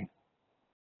mixing.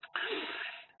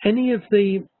 Any of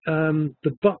the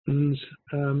buttons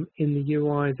in the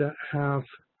UI that have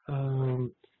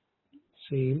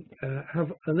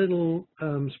have a little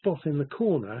spot in the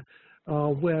corner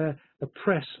are where a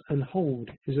press and hold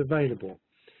is available.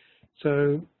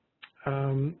 So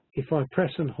if I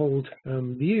press and hold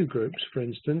view groups, for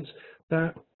instance,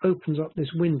 that opens up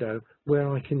this window where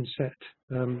I can set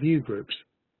view groups.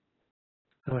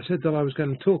 Now, I said that I was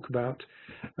going to talk about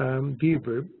view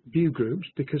groups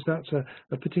because that's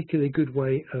a particularly good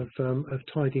way of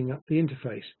tidying up the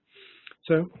interface.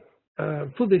 So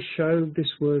for this show, this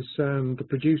was the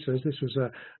producers. This was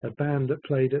a band that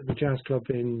played at the Jazz Club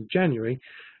in January,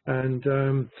 and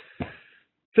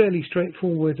fairly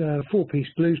straightforward 4-piece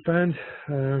blues band.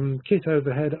 Kit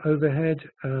overhead,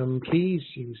 keys.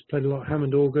 He's played a lot of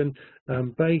Hammond organ,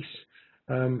 bass,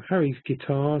 Harry's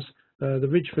guitars. The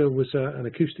Ridgefield was an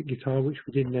acoustic guitar, which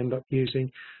we didn't end up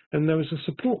using, and there was a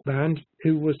support band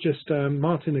who was just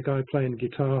Martin, a guy playing the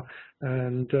guitar,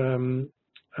 and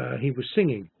he was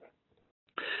singing.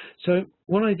 So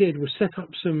what I did was set up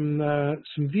some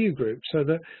view groups, so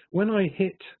that when I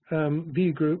hit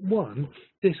view group 1,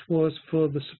 this was for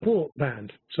the support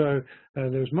band. So there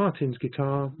was Martin's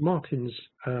guitar, Martin's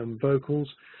vocals.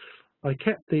 I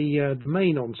kept the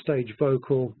main on stage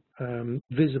vocal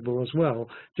visible as well,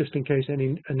 just in case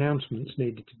any announcements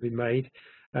needed to be made,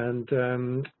 and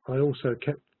I also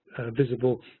kept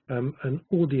visible an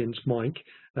audience mic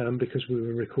because we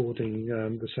were recording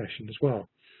the session as well.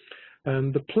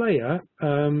 The player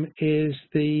is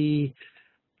the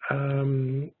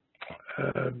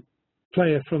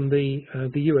player from the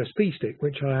USB stick,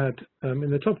 which I had in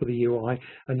the top of the UI,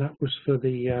 and that was for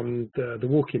the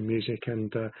walk-in music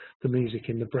and the music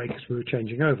in the break as we were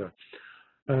changing over.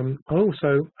 I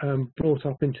also brought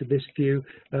up into this view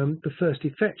the first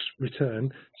effects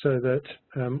return, so that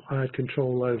I had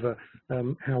control over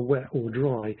how wet or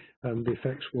dry the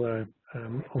effects were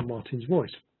on Martin's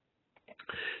voice.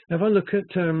 Now, if I look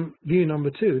at view number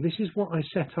 2, this is what I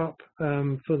set up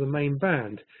for the main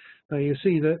band. Now you'll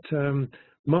see that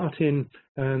Martin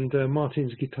and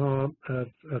Martin's guitar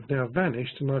have now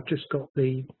vanished, and I've just got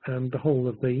the whole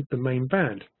of the main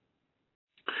band.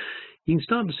 You can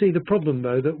start to see the problem,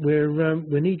 though, that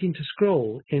we're needing to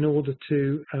scroll in order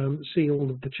to see all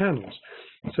of the channels.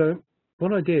 So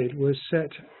what I did was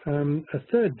set a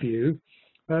third view,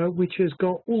 which has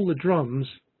got all the drums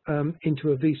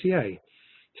into a VCA.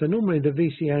 So normally the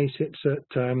VCA sits at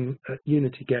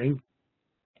unity gain.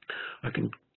 I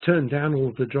can turn down all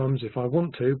of the drums if I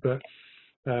want to, but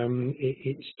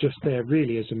it's just there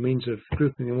really as a means of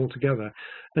grouping them all together.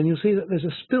 And you'll see that there's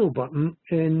a spill button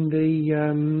in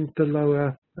the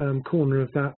lower corner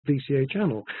of that VCA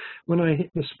channel. When I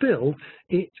hit the spill,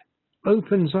 it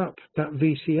opens up that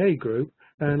VCA group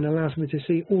and allows me to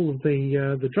see all of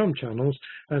the drum channels,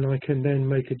 and I can then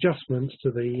make adjustments to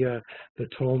the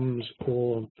toms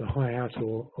or the hi-hat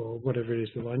or whatever it is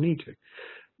that I need to.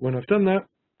 When I've done that,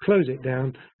 close it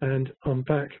down, and I'm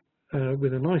back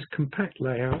with a nice compact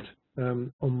layout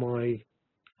on my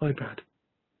iPad.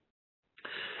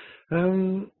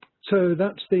 So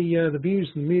that's the views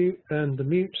and the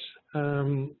mutes,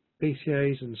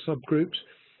 BCAs and subgroups.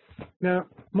 Now,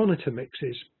 monitor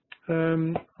mixes.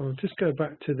 I'll just go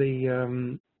back to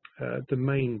the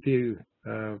main view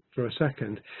for a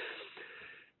second.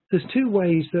 There's two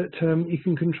ways that you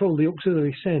can control the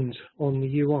auxiliary sends on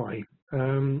the UI.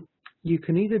 You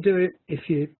can either do it, if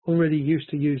you're already used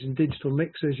to using digital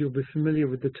mixers, you'll be familiar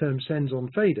with the term sends on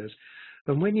faders.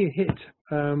 And when you hit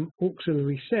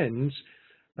auxiliary sends,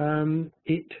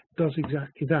 it does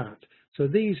exactly that. So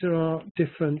these are our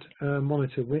different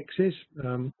monitor mixes,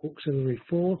 auxiliary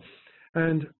 4,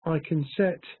 and I can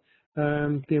set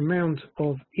the amount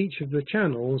of each of the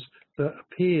channels that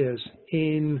appears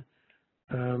in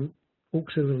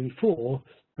auxiliary 4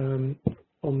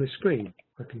 on this screen.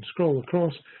 I can scroll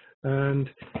across, and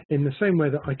in the same way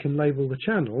that I can label the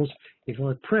channels, if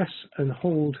I press and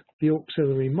hold the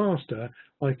auxiliary master,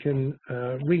 I can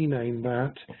rename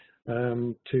that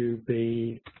to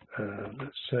be,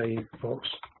 let's say, Vox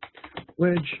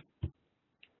Wedge,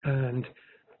 and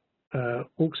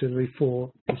auxiliary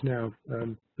 4 is now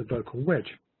the vocal wedge.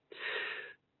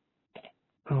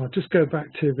 I'll just go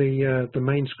back to the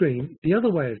main screen. The other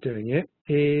way of doing it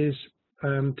is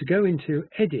to go into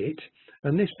Edit,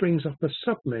 and this brings up a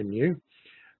sub-menu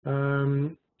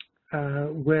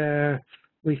where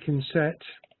we can set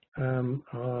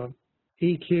our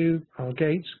EQ, our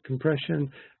gates,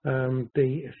 compression,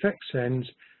 the effect sends,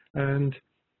 and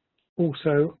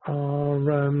also our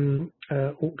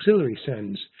auxiliary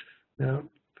sends. Now,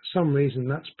 for some reason,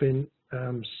 that's been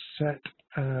set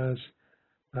as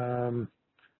a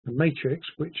matrix,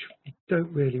 which we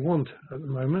don't really want at the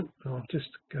moment. I'll just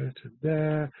go to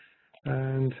there,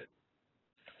 and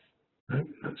no,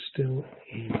 that's still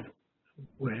in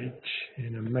wedge,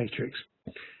 in a matrix.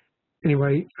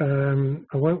 Anyway,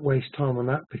 I won't waste time on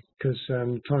that because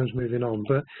time's moving on.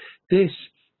 But this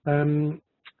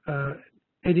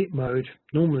edit mode,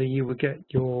 normally you would get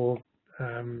your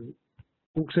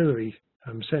auxiliary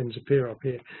sends appear up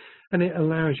here, and it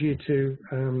allows you to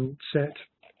set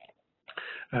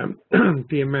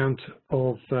the amount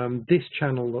of this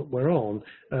channel that we're on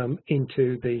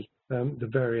into the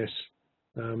various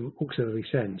auxiliary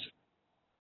sends.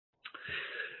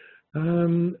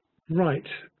 Right.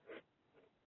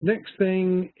 Next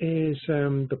thing is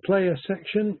the player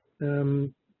section.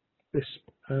 This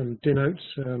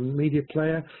denotes media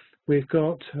player. We've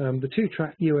got the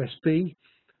 2-track USB.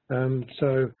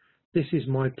 So this is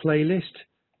my playlist.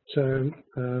 So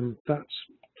that's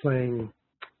playing.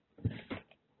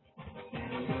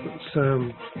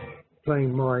 It's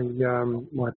playing my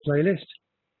my playlist,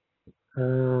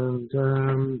 and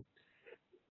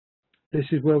this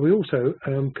is where we also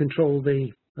control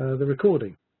the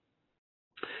recording.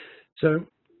 So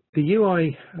the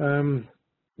UI,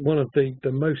 one of the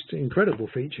most incredible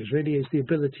features really is the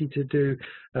ability to do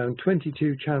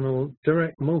 22-channel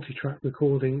direct multi-track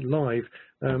recording live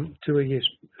to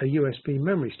a USB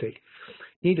memory stick.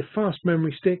 You need a fast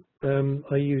memory stick.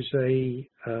 I use a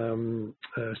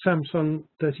Samsung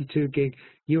 32 gig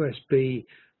USB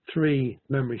 3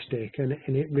 memory stick, and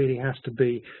it really has to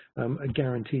be a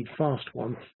guaranteed fast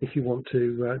one if you want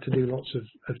to do lots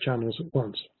of channels at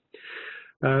once.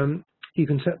 You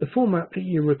can set the format that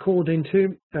you record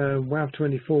into,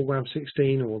 WAV24,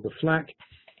 WAV16, or the FLAC.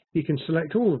 You can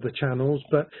select all of the channels,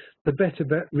 but the better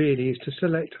bet really is to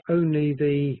select only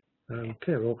the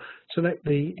or select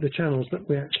the channels that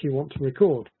we actually want to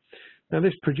record. Now,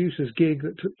 this producer's gig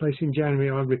that took place in January,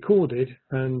 I recorded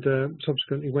and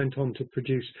subsequently went on to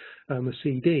produce a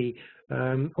CD.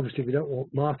 Obviously, we don't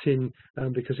want Martin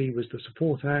because he was the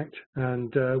support act,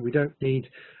 and we don't need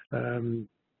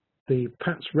the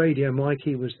Pat's radio mic.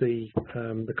 He was the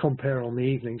compere on the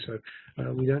evening, so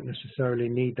we don't necessarily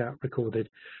need that recorded.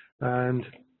 And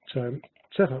so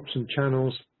set up some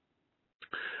channels,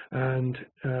 and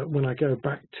when I go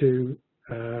back to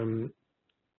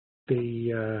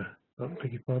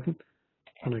beg your pardon,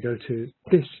 when I go to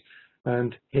this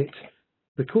and hit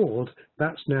record,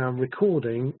 that's now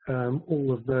recording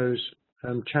all of those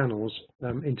channels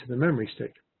into the memory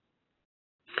stick.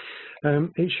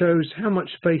 It shows how much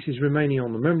space is remaining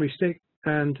on the memory stick,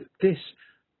 and this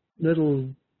little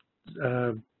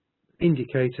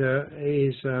indicator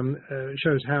is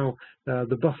shows how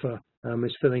the buffer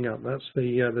is filling up. That's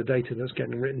the data that's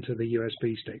getting written to the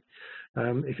USB stick.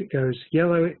 If it goes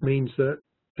yellow, it means that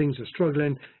things are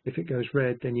struggling. If it goes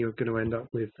red, then you're going to end up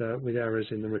with errors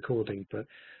in the recording. But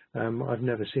I've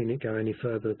never seen it go any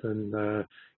further than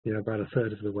about a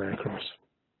third of the way across.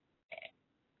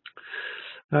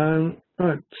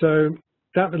 Right, so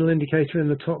that little indicator in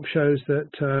the top shows that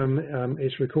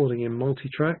it's recording in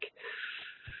multi-track.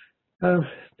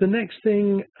 The next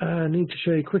thing I need to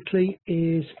show you quickly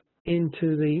is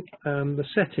into the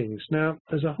settings. Now,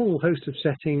 there's a whole host of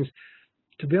settings.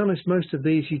 To be honest, most of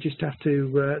these you just have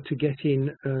to get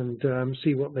in and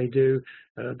see what they do.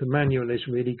 The manual is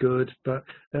really good, but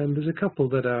there's a couple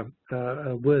that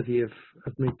are worthy of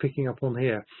me picking up on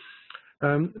here.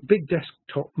 Big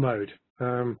desktop mode.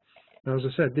 Now, as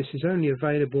I said, this is only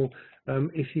available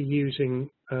if you're using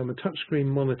a touchscreen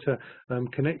monitor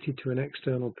connected to an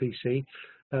external PC.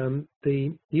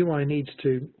 The UI needs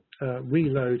to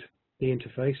reload the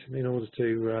interface in order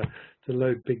to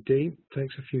load Big D. It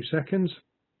takes a few seconds.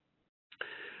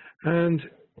 And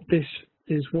this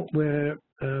is what we're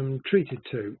treated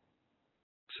to.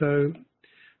 So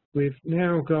we've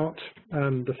now got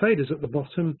the faders at the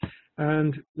bottom,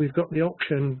 and we've got the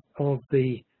option of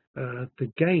the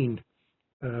gain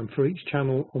for each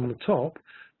channel on the top.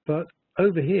 But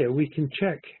over here we can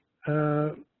check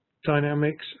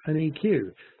dynamics and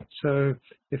EQ. So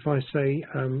if I say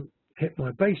hit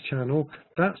my bass channel,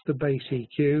 that's the bass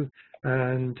EQ,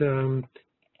 and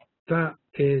that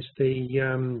is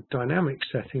the dynamic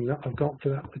setting that I've got for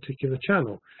that particular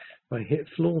channel. If I hit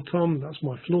floor tom, that's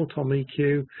my floor tom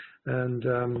EQ, and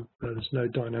there's no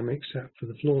dynamic set for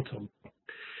the floor tom.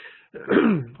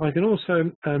 I can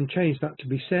also change that to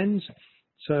be sends.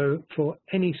 So for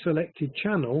any selected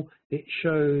channel, it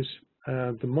shows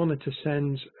the monitor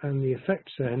sends and the effect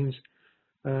sends,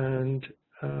 and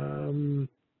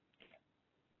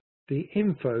the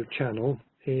info channel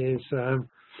is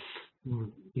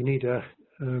you need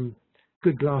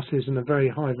good glasses and a very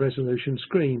high resolution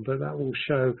screen, but that will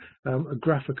show a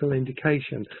graphical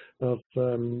indication of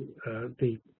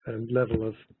the level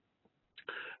of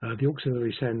the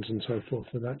auxiliary sends and so forth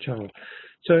for that channel.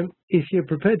 So if you're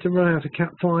prepared to run out a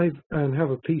Cat5 and have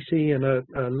a PC and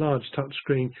a large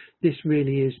touchscreen, this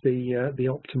really is the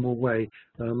optimal way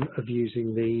of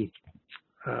using the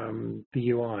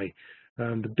UI.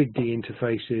 The Big D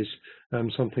interface is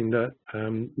something that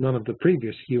none of the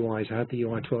previous UIs had, the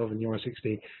UI12 and UI16.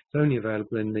 It's only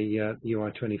available in the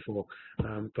UI24,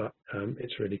 but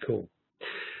it's really cool.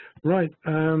 Right,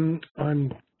 I'm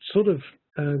sort of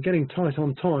getting tight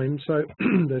on time, so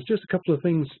there's just a couple of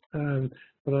things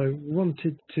that I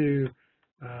wanted to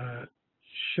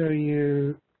show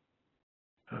you.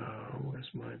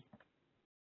 Where's my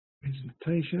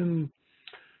presentation?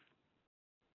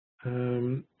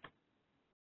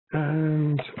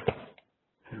 And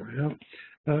here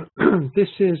we are. This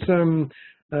is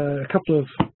a couple of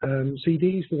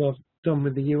CDs that I've done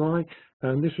with the UI.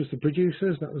 This was the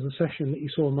producers. That was the session that you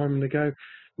saw a moment ago.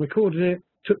 Recorded it,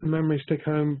 took the memory stick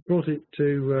home, brought it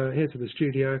to here to the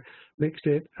studio, mixed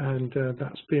it, and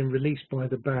that's been released by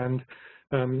the band.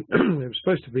 It was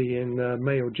supposed to be in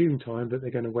May or June time, but they're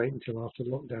going to wait until after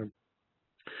lockdown.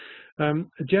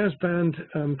 A jazz band,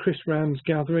 Chris Rand's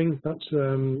Gathering. That's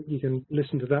you can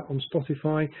listen to that on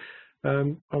Spotify.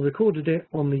 I recorded it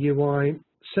on the UI,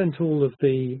 sent all of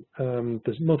the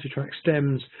multi-track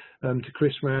stems to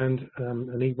Chris Rand,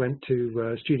 and he went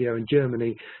to a studio in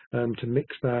Germany to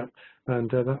mix that, and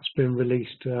that's been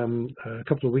released a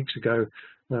couple of weeks ago,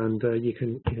 and you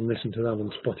can listen to that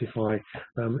on Spotify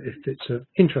if it's of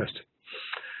interest.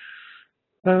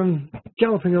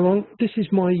 Galloping along, this is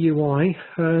my UI.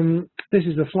 This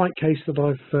is the flight case that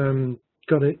I've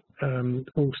got it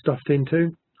all stuffed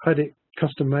into. I had it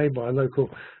custom made by a local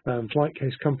flight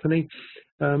case company.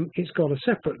 It's got a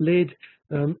separate lid.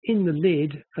 In the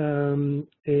lid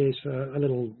is a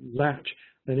little latch,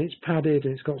 and it's padded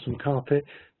and it's got some carpet.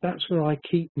 That's where I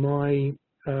keep my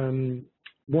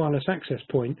wireless access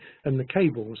point and the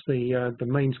cables, the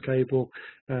mains cable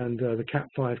and the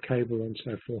Cat5 cable and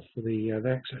so forth for the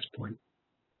access point.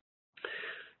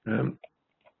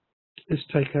 Let's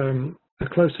take a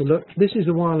closer look. This is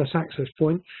a wireless access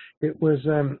point. It was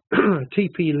a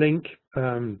TP-Link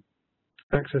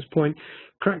access point.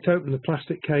 Cracked open the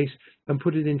plastic case and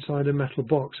put it inside a metal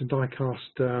box, a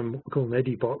die-cast, what we call an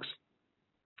eddy box.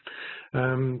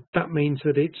 That means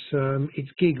that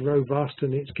it's gig robust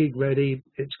and it's gig ready.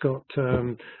 It's got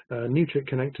Neutrik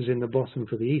connectors in the bottom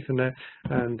for the Ethernet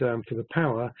and for the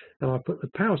power. And I put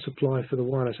the power supply for the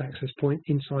wireless access point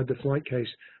inside the flight case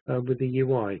with the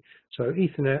UI. So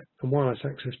Ethernet and wireless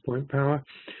access point power,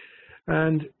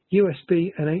 and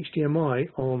USB and HDMI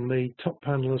on the top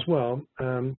panel as well.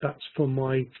 That's for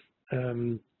my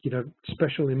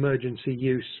special emergency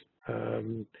use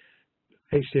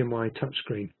HDMI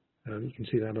touchscreen. You can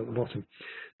see that at the bottom.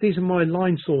 These are my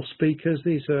line source speakers.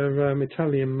 These are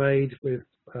Italian made with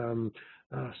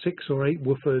 6 or 8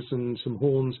 woofers and some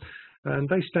horns, and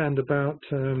they stand about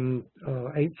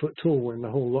 8 foot tall when the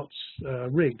whole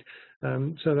lot's rigged.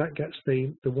 So that gets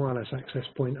the wireless access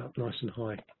point up nice and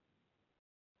high.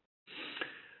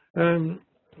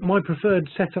 My preferred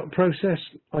setup process,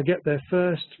 I get there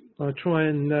first, I try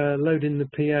and load in the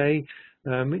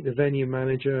PA, meet the venue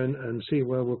manager and see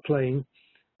where we're playing,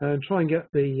 and try and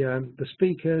get the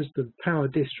speakers, the power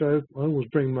distro. I always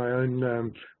bring my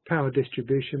own power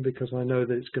distribution because I know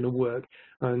that it's going to work,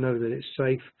 I know that it's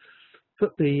safe.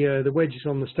 Put the wedges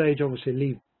on the stage, obviously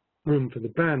leave room for the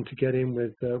band to get in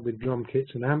with drum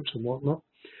kits and amps and whatnot.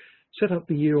 Set up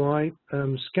the UI,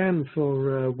 scan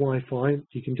for Wi-Fi.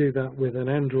 You can do that with an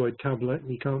Android tablet.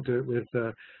 You can't do it with,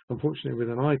 unfortunately, with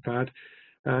an iPad.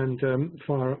 And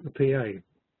fire up the PA.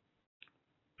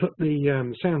 Put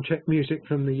the sound check music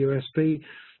from the USB.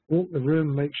 Walk the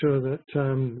room, make sure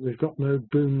that we've got no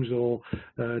booms or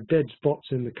dead spots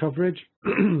in the coverage.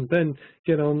 Then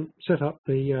get on, set up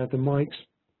the mics.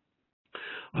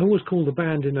 I always call the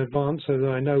band in advance so that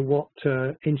I know what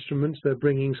instruments they're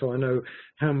bringing, so I know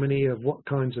how many of what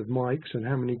kinds of mics and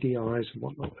how many DIs and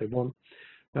whatnot they want.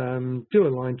 Do a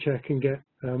line check and get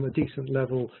a decent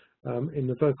level in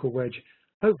the vocal wedge,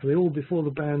 hopefully all before the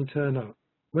band turn up.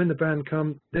 When the band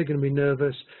come, they're going to be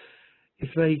nervous. If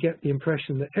they get the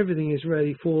impression that everything is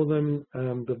ready for them,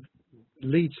 the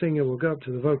lead singer will go up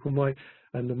to the vocal mic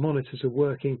and the monitors are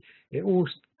working, it all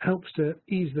helps to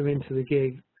ease them into the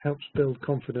gig, helps build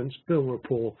confidence, build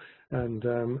rapport, and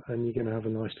you're going to have a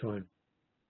nice time.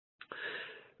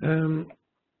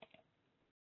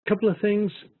 Couple of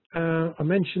things I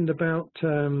mentioned about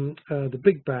the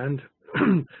big band,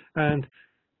 and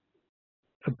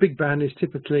a big band is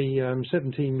typically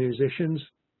 17 musicians.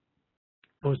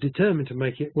 I was determined to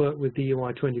make it work with the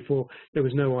Ui24. There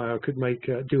was no way I could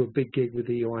do a big gig with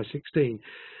the Ui16,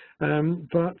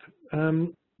 but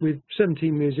with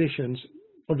 17 musicians,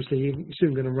 obviously you're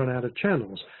soon going to run out of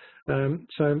channels.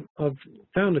 So I've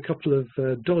found a couple of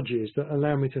dodges that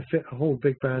allow me to fit a whole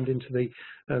big band into the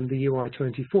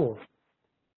Ui24.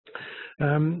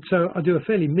 So I do a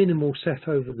fairly minimal set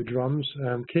over the drums,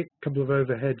 kick, a couple of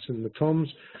overheads and the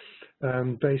toms,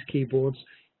 bass, keyboards.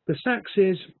 The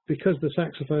saxes, because the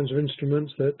saxophones are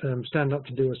instruments that stand up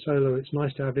to do a solo, it's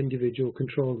nice to have individual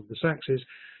control of the saxes,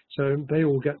 so they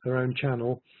all get their own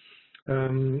channel.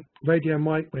 Radio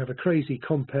mic, we have a crazy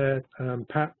compere,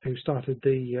 Pat, who started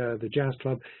the jazz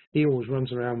club. He always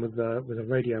runs around with a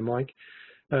radio mic.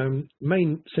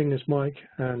 Main singer's mic,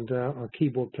 and our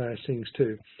keyboard player sings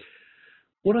too.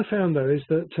 What I found though is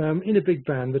that in a big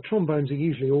band, the trombones are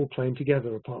usually all playing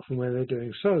together apart from where they're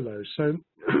doing solos. So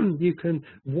you can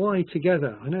Y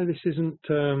together. I know this isn't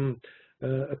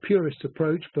a purist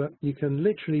approach, but you can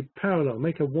literally parallel,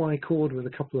 make a Y chord with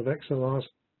a couple of XLRs,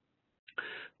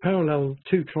 parallel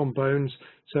 2 trombones,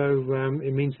 so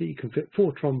it means that you can fit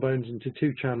 4 trombones into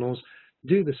 2 channels.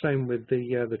 Do the same with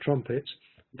the trumpets.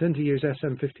 I tend to use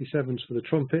SM57s for the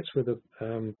trumpets with a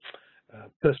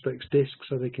Perspex disc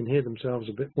so they can hear themselves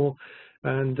a bit more,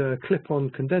 and clip-on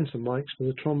condenser mics for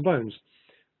the trombones.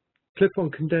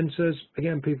 Clip-on condensers,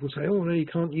 again, people say, oh no, you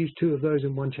can't use 2 of those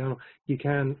in 1 channel. You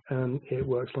can, and it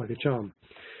works like a charm.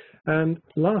 And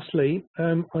lastly,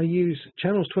 I use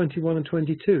channels 21 and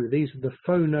 22. These are the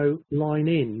phono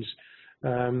line-ins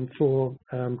for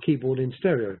keyboard in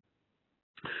stereo.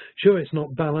 Sure, it's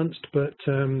not balanced, but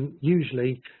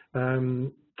usually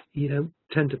you don't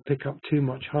tend to pick up too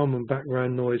much hum and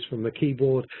background noise from the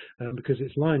keyboard because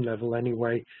it's line level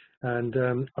anyway.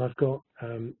 And I've got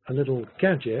a little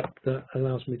gadget that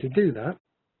allows me to do that,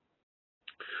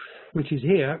 which is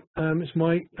here. It's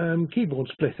my keyboard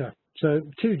splitter. So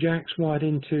 2 jacks wired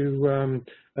into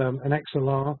an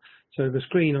XLR. So the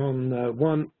screen on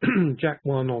 1, jack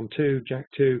 1 on 2, jack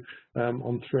 2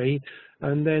 on 3,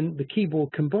 and then the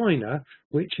keyboard combiner,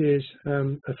 which is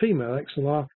a female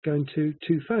XLR going to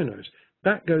 2 phonos.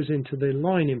 That goes into the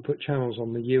line input channels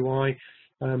on the UI,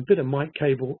 bit of mic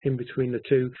cable in between the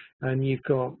 2, and you've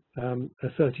got a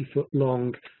 30-foot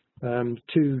long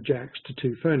 2 jacks to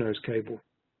 2 phonos cable.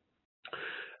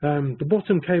 The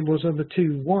bottom cables are the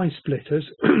 2 Y splitters.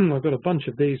 I've got a bunch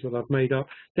of these that I've made up.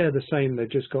 They're the same. They've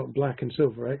just got black and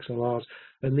silver XLRs,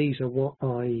 and these are what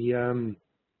I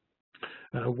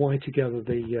Y together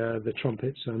the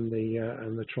trumpets and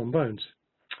the trombones.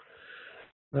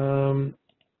 Now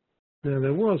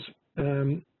there was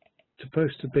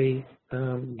supposed to be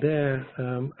there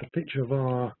a picture of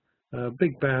our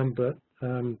big band, but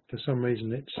for some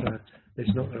reason it's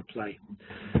not going to play.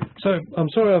 So I'm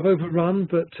sorry I've overrun,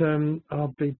 but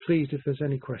I'll be pleased if there's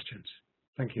any questions.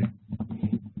 Thank you.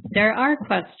 There are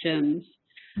questions.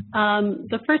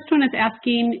 The first one is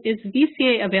asking, is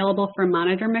VCA available for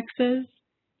monitor mixes?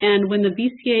 And when the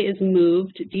VCA is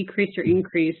moved, decreased or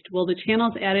increased, will the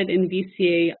channels added in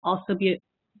VCA also be,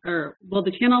 or will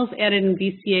the channels added in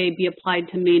VCA be applied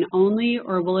to main only,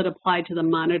 or will it apply to the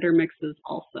monitor mixes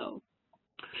also?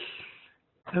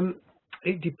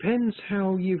 It depends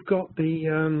how you've got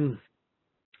the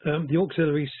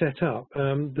auxiliary set up.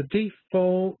 The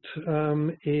default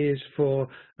is for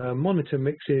monitor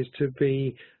mixes to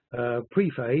be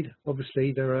pre-fade.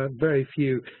 Obviously, there are very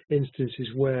few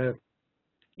instances where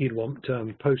you'd want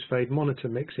post-fade monitor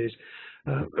mixes.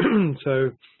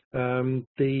 So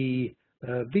the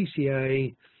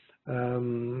VCA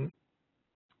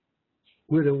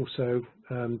would also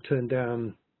turn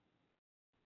down.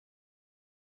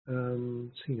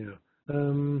 See now.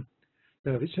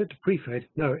 No, if it's set to pre-fade,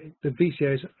 no, the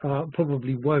VCAs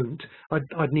probably won't.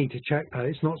 I'd need to check that.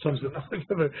 It's not something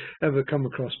that I've ever come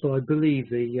across, but I believe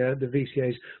the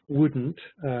VCAs wouldn't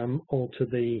alter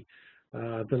the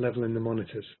level in the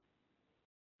monitors.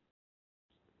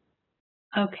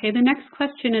 Okay, the next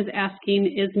question is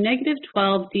asking, is negative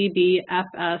 12 dB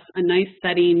FS a nice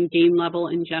setting gain level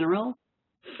in general?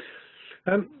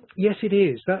 Yes, it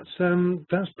is.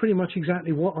 That's pretty much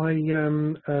exactly what I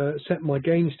set my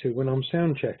gains to when I'm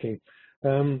sound checking.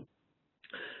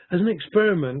 As an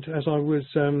experiment, as I was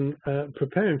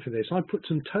preparing for this, I put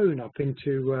some tone up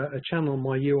into a channel on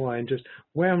my UI and just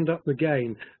wound up the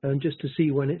gain just to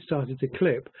see when it started to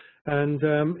clip. And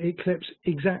it clips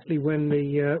exactly when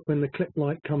the clip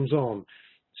light comes on.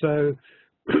 So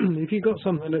if you've got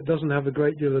something that doesn't have a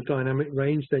great deal of dynamic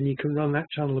range, then you can run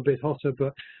that channel a bit hotter.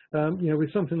 But you know,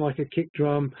 with something like a kick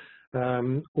drum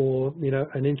or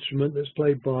an instrument that's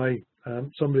played by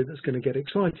somebody that's going to get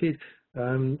excited,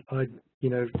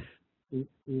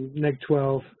 neg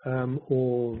 12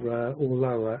 or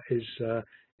lower is a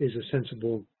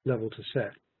sensible level to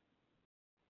set.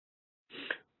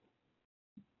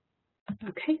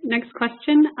 Okay, next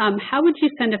question. How would you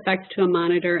send effects to a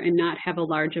monitor and not have a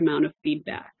large amount of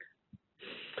feedback?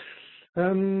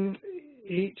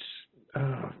 It's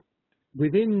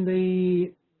within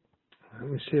the, let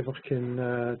me see if I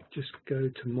can just go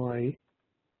to my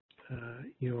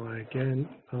UI again.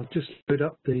 I'll just load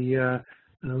up the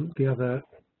other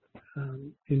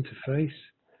interface.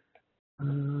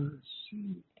 Let's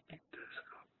see.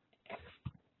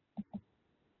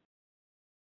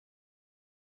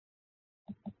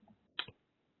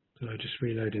 So I'm just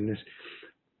reloading this.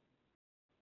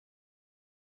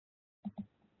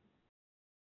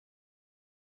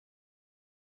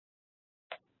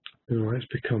 Oh, it's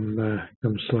become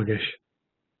sluggish.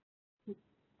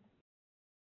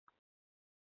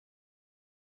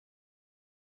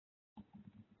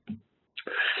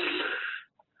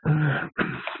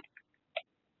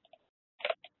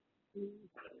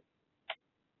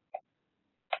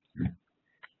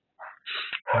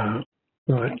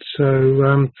 Right,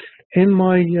 so in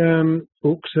my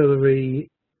auxiliary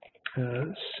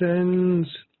sends,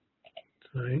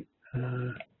 sorry,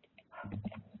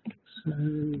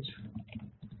 sends,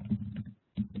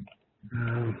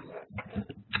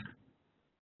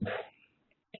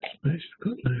 let's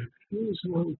put no, here's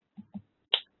one.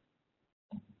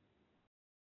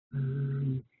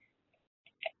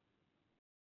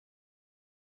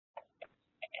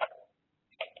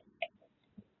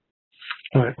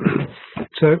 Right,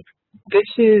 so this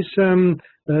is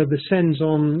the sends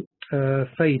on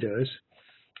faders,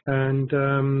 and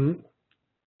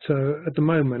so at the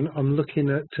moment I'm looking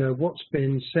at what's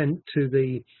been sent to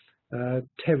the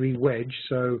Terry wedge.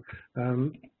 So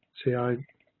see,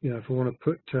 if I want to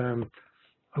put,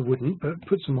 I wouldn't, but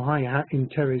put some hi-hat in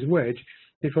Terry's wedge.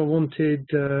 If I wanted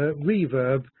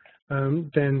reverb,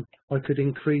 then I could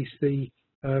increase the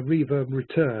reverb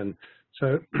return.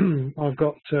 So I've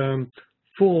got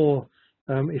 4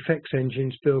 effects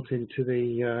engines built into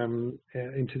the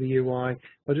UI.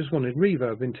 I just wanted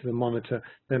reverb into the monitor,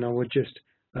 then I would just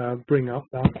bring up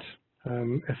that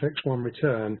FX1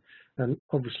 return, and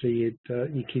obviously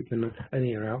you keep an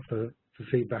ear out for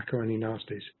feedback or any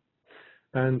nasties.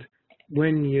 And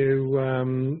when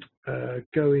you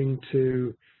go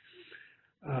into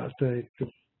the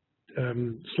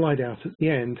slide out at the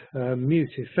end,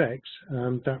 mute effects,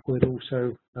 that would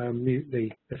also mute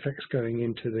the effects going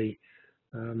into the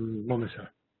monitor.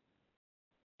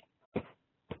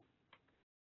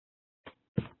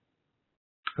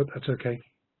 Hope that's okay.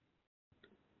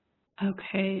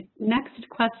 Okay, next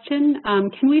question.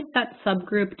 Can we set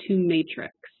subgroup to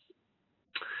matrix?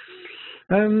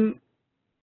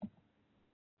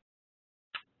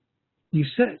 You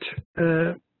set,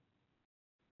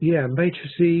 yeah,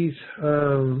 matrices.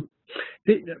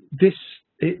 This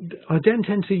I don't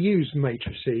tend to use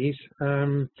matrices.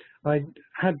 I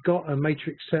had got a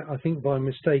matrix set, I think, by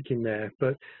mistake in there,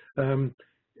 but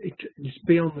it's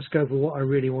beyond the scope of what I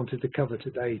really wanted to cover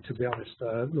today, to be honest,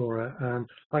 Laura.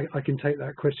 I can take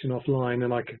that question offline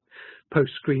and I can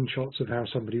post screenshots of how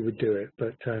somebody would do it,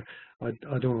 but I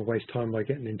don't want to waste time by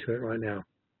getting into it right now.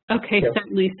 Okay, yep.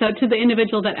 Certainly. So to the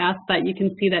individual that asked that, you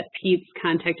can see that Pete's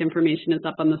contact information is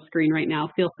up on the screen right now.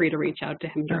 Feel free to reach out to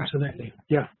him directly. Absolutely,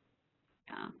 yeah.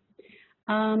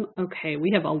 Okay, we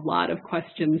have a lot of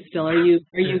questions still. Are you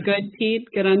good, Pete?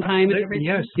 Good on time and everything?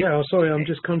 Yes, yeah. Oh, sorry, I'm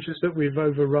just conscious that we've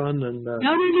overrun and.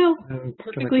 No.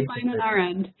 Perfectly fine on our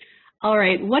end. All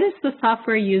right. What is the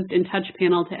software used in Touch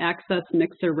Panel to access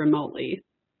Mixer remotely?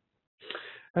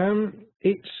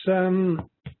 It's the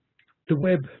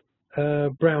web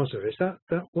browser. Is that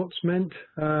what's meant?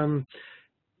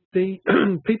 The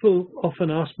people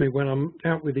often ask me when I'm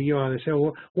out with the UI, they say,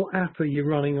 "Well, what app are you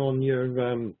running on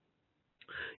your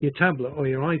tablet or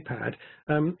your iPad?"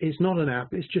 It's not an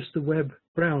app, it's just the web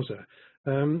browser.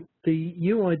 The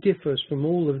UI differs from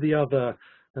all of the other,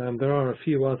 there are a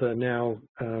few other now,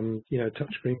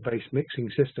 touchscreen-based mixing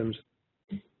systems.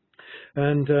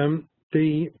 And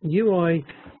the UI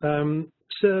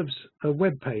serves a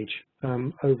web page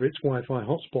over its Wi-Fi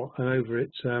hotspot and over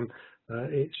its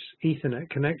Ethernet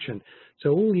connection.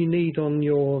 So all you need on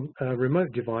your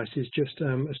remote device is just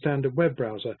a standard web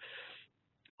browser.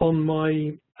 On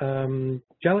my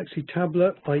Galaxy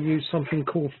tablet, I use something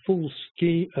called full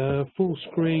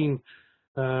screen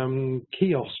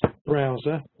kiosk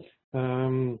browser,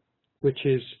 which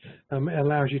is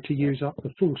allows you to use up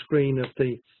the full screen of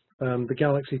the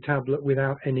Galaxy tablet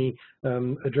without any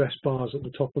address bars at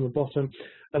the top and the bottom.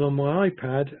 And on my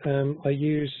iPad, I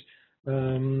use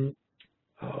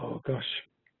oh gosh,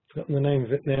 forgotten the name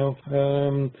of it now,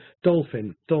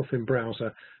 Dolphin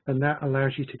browser, and that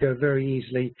allows you to go very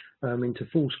easily into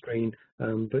full screen,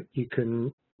 but you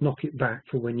can knock it back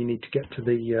for when you need to get to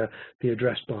the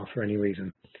address bar for any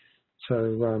reason.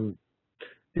 So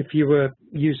if you were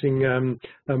using an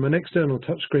external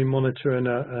touchscreen monitor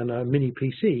and a mini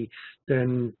PC,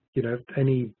 then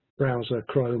any browser,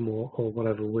 Chrome or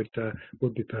whatever, would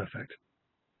be perfect.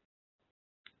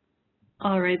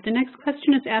 All right, the next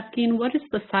question is asking, what is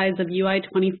the size of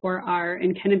Ui24R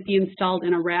and can it be installed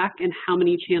in a rack, and how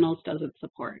many channels does it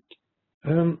support?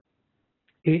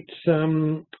 It's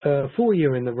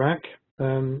 4U in the rack,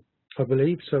 I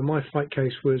believe. So my flight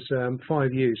case was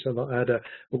 5U, so that I had a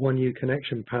 1U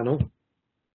connection panel.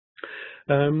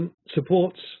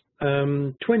 Supports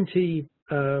 20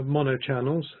 mono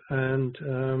channels and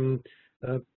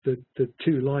the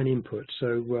 2 line inputs,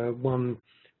 so one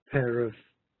pair of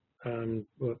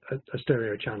a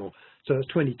stereo channel, so it's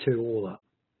 22 all up.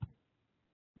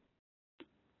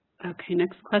 Okay,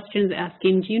 next question is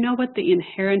asking, do you know what the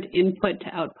inherent input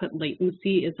to output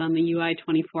latency is on the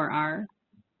Ui24R?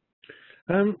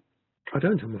 I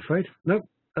don't, I'm afraid. Nope.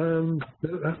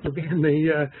 That will be in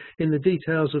the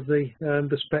details of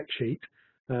the spec sheet.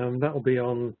 That will be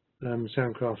on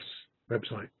Soundcraft's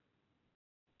website.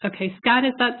 Okay, Scott,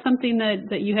 is that something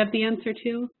that you have the answer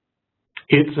to?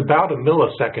 It's about a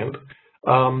millisecond.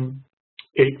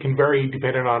 It can vary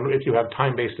depending on if you have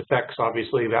time-based effects.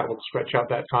 Obviously, that will stretch out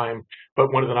that time.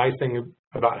 But one of the nice things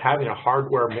about having a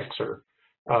hardware mixer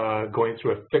going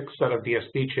through a fixed set of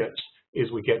DSP chips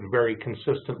is we get very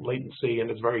consistent latency, and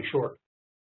it's very short.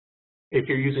 If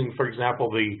you're using, for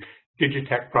example, the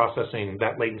Digitech processing,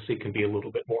 that latency can be a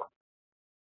little bit more.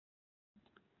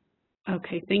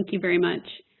 Okay, thank you very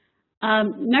much.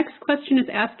 Next question is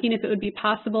asking if it would be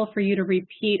possible for you to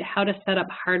repeat how to set up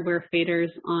hardware faders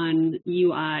on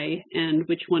UI and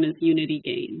which one is unity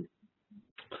gain.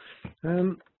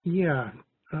 Yeah.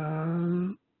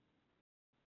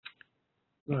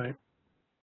 Right.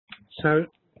 So,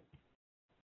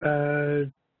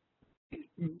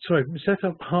 sorry, set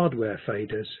up hardware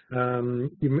faders.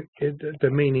 The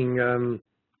meaning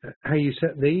how you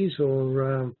set these,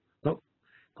 or not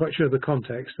quite sure of the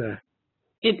context there.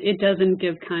 It doesn't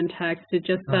give context. It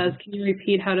just says, can you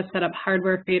repeat how to set up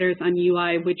hardware faders on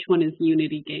UI? Which one is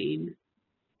unity gain?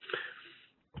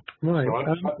 Right.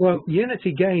 Well,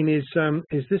 unity gain is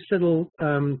this little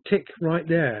tick right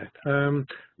there.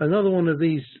 Another one of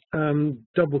these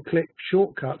double-click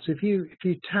shortcuts. If you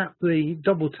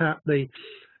double tap the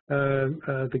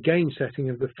gain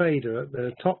setting of the fader at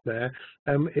the top there,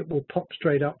 it will pop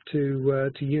straight up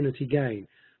to unity gain.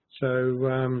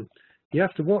 So you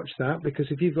have to watch that,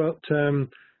 because if you've got a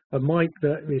mic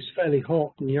that is fairly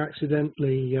hot and you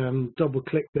accidentally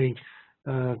double-click the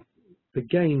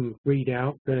gain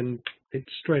readout, then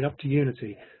it's straight up to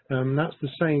Unity. That's the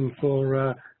same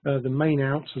for the main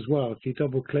outs as well. If you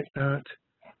double click that,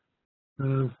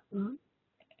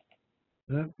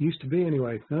 that used to be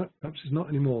anyway. No, perhaps it's not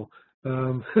anymore.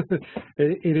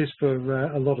 It is for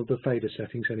a lot of the fader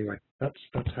settings anyway. That's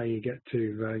how you get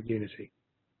to Unity.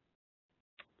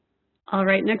 All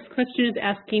right, next question is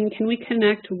asking, can we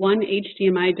connect one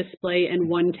HDMI display and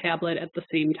one tablet at the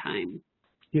same time?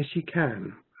 Yes, you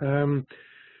can.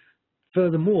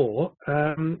 Furthermore,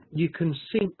 you can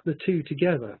sync the two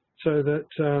together so that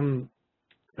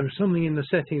there's something in the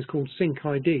settings called Sync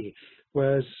ID,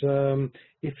 whereas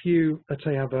if you, let's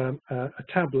say, have a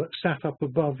tablet sat up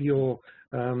above your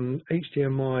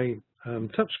HDMI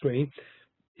touchscreen,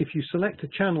 if you select a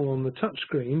channel on the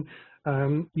touchscreen,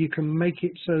 you can make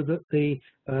it so that the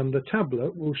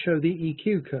tablet will show the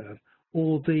EQ curve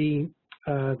or the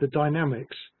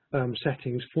dynamics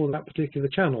settings for that particular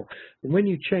channel. And when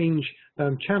you change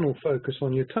channel focus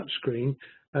on your touchscreen,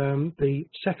 the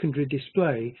secondary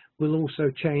display will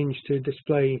also change to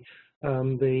display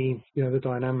the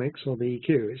dynamics or the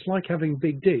EQ. It's like having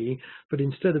Big D, but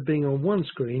instead of being on one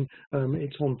screen,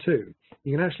 it's on two.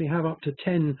 You can actually have up to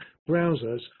 10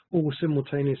 browsers all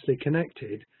simultaneously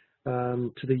connected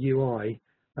to the UI,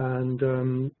 and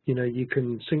you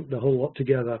can sync the whole lot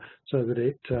together so that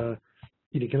it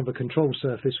you can have a control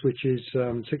surface which is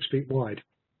 6 feet wide.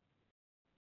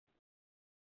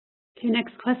 Okay,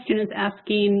 next question is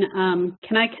asking,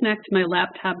 can I connect my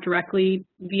laptop directly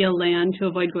via LAN to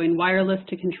avoid going wireless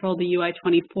to control the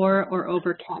Ui24 or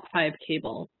over Cat5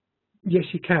 cable? Yes,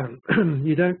 you can.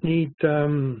 You don't need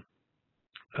a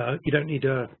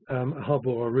hub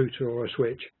or a router or a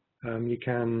switch. You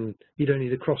don't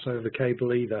need a crossover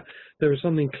cable either. There is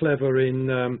something clever in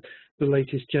the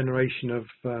latest generation of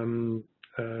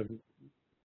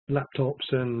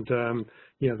laptops and the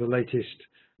latest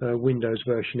Windows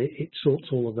version. It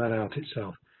sorts all of that out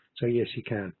itself. So yes, you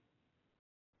can.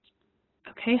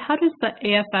 Okay, how does the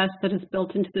AFS that is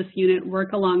built into this unit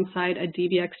work alongside a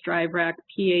DVX drive rack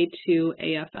PA2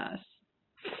 AFS?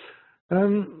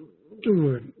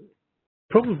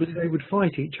 Probably they would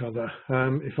fight each other,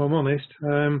 if I'm honest.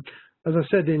 As I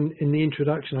said in the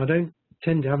introduction, I don't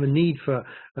tend to have a need for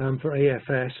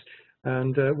AFS,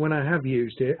 and when I have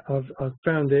used it, I've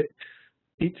found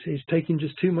it's taking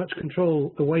just too much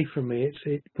control away from me.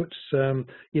 It puts some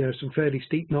fairly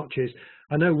steep notches.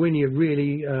 I know when you're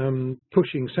really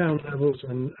pushing sound levels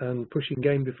and pushing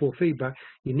gain before feedback,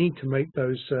 you need to make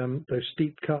those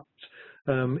steep cuts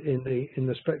in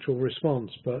the spectral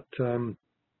response, but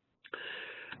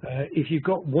if you've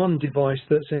got one device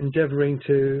that's endeavoring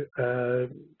to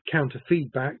counter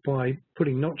feedback by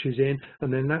putting notches in,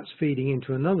 and then that's feeding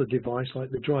into another device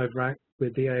like the drive rack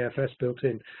with the AFS built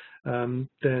in,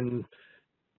 then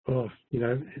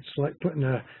it's like putting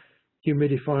a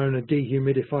humidifier and a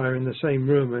dehumidifier in the same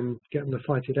room and getting to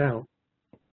fight it out.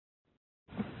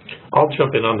 I'll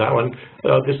jump in on that one.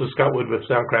 This is Scott Wood with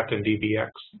Soundcraft and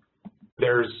DVX.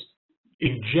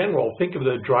 In general, think of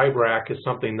the drive rack as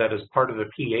something that is part of the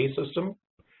PA system,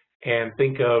 and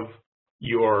think of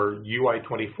your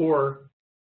Ui24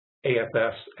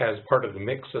 AFS as part of the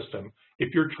mix system.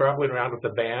 If you're traveling around with a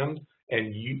band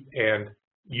and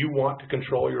you want to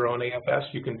control your own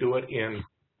AFS, you can do it in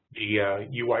the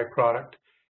UI product.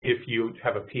 If you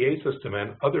have a PA system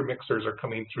and other mixers are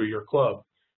coming through your club,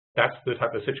 that's the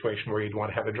type of situation where you'd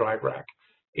want to have a drive rack.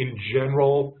 In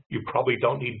general, you probably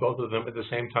don't need both of them at the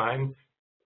same time.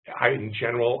 In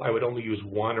general, I would only use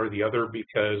one or the other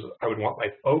because I would want my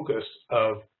focus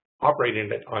of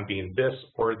operating it on being this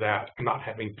or that, and not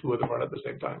having two of them run at the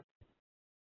same time.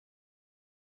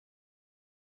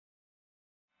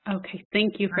 Okay,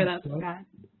 thank you for that, Scott.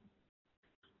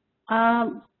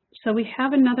 So we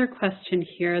have another question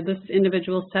here. This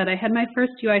individual said, I had my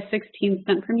first UI16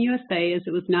 sent from USA as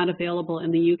it was not available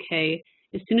in the UK.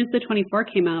 As soon as the 24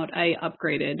 came out, I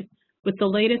upgraded. With the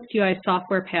latest UI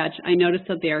software patch, I noticed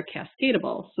that they are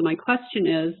cascadable. So my question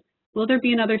is, will there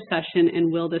be another session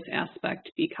and will this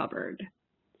aspect be covered?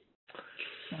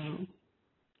 So,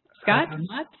 Scott,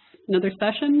 another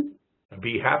session? I'd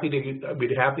be happy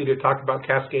to talk about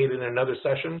Cascade in another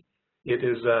session. It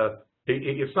is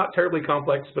it's not terribly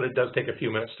complex, but it does take a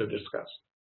few minutes to discuss.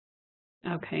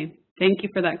 Okay, thank you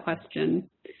for that question.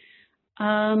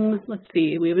 Let's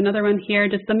see, we have another one here.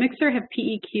 Does the mixer have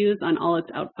PEQs on all its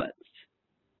outputs?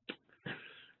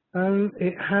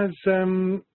 It has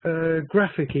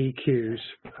graphic EQs.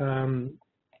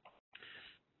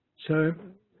 So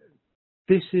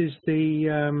this is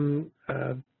the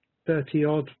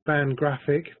 30-odd band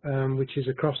graphic, which is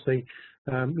across the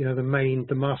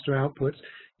the master outputs.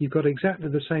 You've got exactly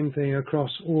the same thing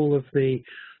across all of the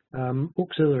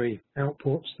auxiliary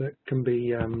outputs that can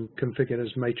be configured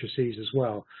as matrices as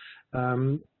well.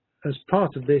 As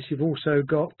part of this, you've also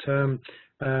got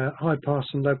high pass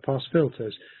and low pass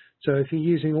filters. So if you're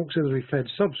using auxiliary fed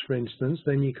subs, for instance,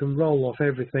 then you can roll off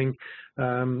everything,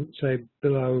 say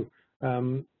below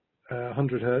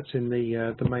 100 hertz in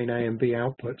the main A and B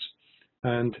outputs.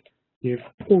 And you've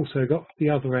also got the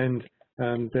other end,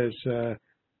 there's a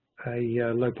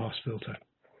low pass filter.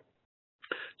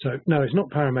 So no, it's not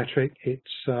parametric,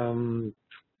 it's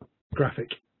graphic.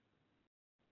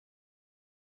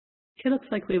 Okay, looks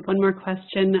like we have one more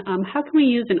question. How can we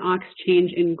use an aux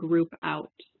change in group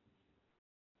out?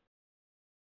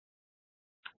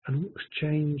 An aux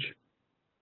change.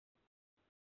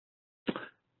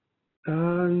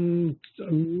 I'm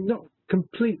not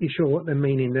completely sure what they're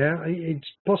meaning there. It's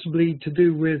possibly to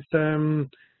do with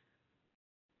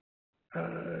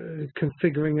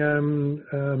configuring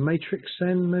a matrix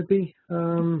then, maybe.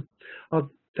 I'll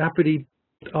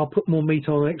put more meat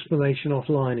on an explanation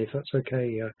offline if that's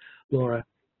okay, Laura.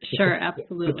 Sure,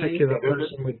 absolutely.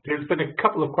 There's been a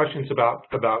couple of questions about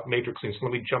matrixing, so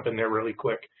let me jump in there really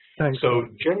quick. Thanks. So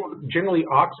generally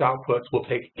aux outputs will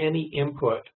take any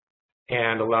input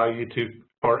and allow you to,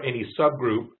 or any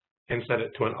subgroup, and set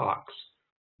it to an aux.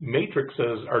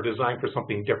 Matrices are designed for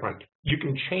something different. You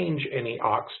can change any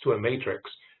aux to a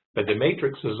matrix, but the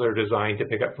matrices are designed to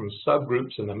pick up from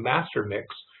subgroups in the master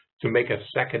mix to make a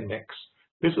second mix.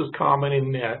 This is common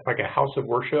in like a house of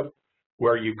worship,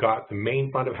 where you've got the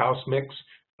main front of house mix,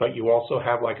 but you also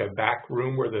have like a back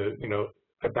room where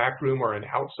a back room or an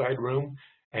outside room,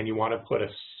 and you want to put a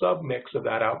sub mix of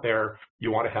that out there.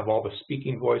 You want to have all the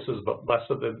speaking voices, but less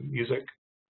of the music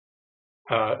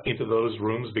into those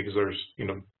rooms because there's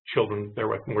children there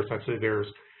with more sensitive ears.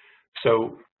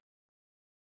 So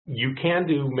you can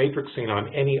do matrixing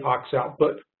on any aux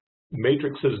output.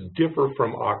 Matrices differ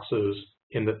from auxes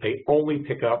in that they only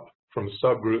pick up from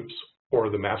subgroups or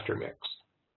the master mix.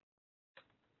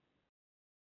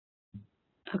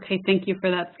 Okay, thank you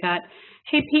for that, Scott.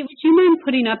 Hey, Pete, would you mind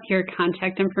putting up your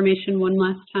contact information one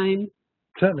last time?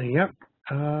 Certainly, yep.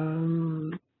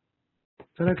 Is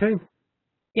that okay?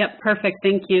 Yep, perfect,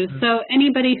 thank you. So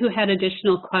anybody who had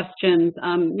additional questions,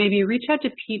 maybe reach out to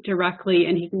Pete directly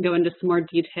and he can go into some more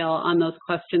detail on those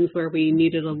questions where we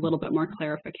needed a little bit more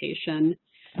clarification.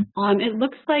 It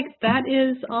looks like that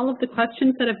is all of the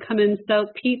questions that have come in. So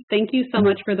Pete, thank you so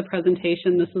much for the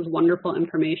presentation. This was wonderful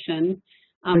information.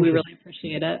 We really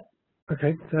appreciate it.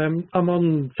 Okay, I'm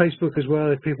on Facebook as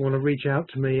well. If people want to reach out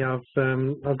to me,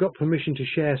 I've got permission to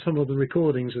share some of the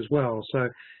recordings as well. So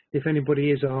if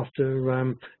anybody is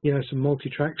after some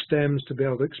multi-track stems to be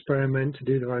able to experiment, to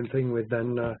do their own thing with,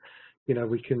 then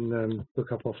we can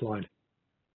look up offline.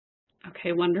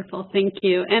 Okay, wonderful. Thank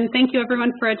you. And thank you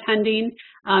everyone for attending.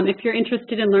 If you're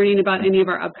interested in learning about any of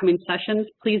our upcoming sessions,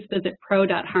 please visit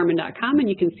pro.harman.com and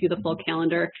you can see the full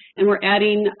calendar. And we're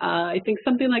adding, I think,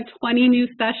 something like 20 new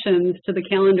sessions to the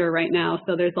calendar right now.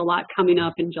 So there's a lot coming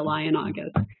up in July and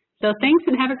August. So thanks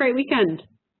and have a great weekend.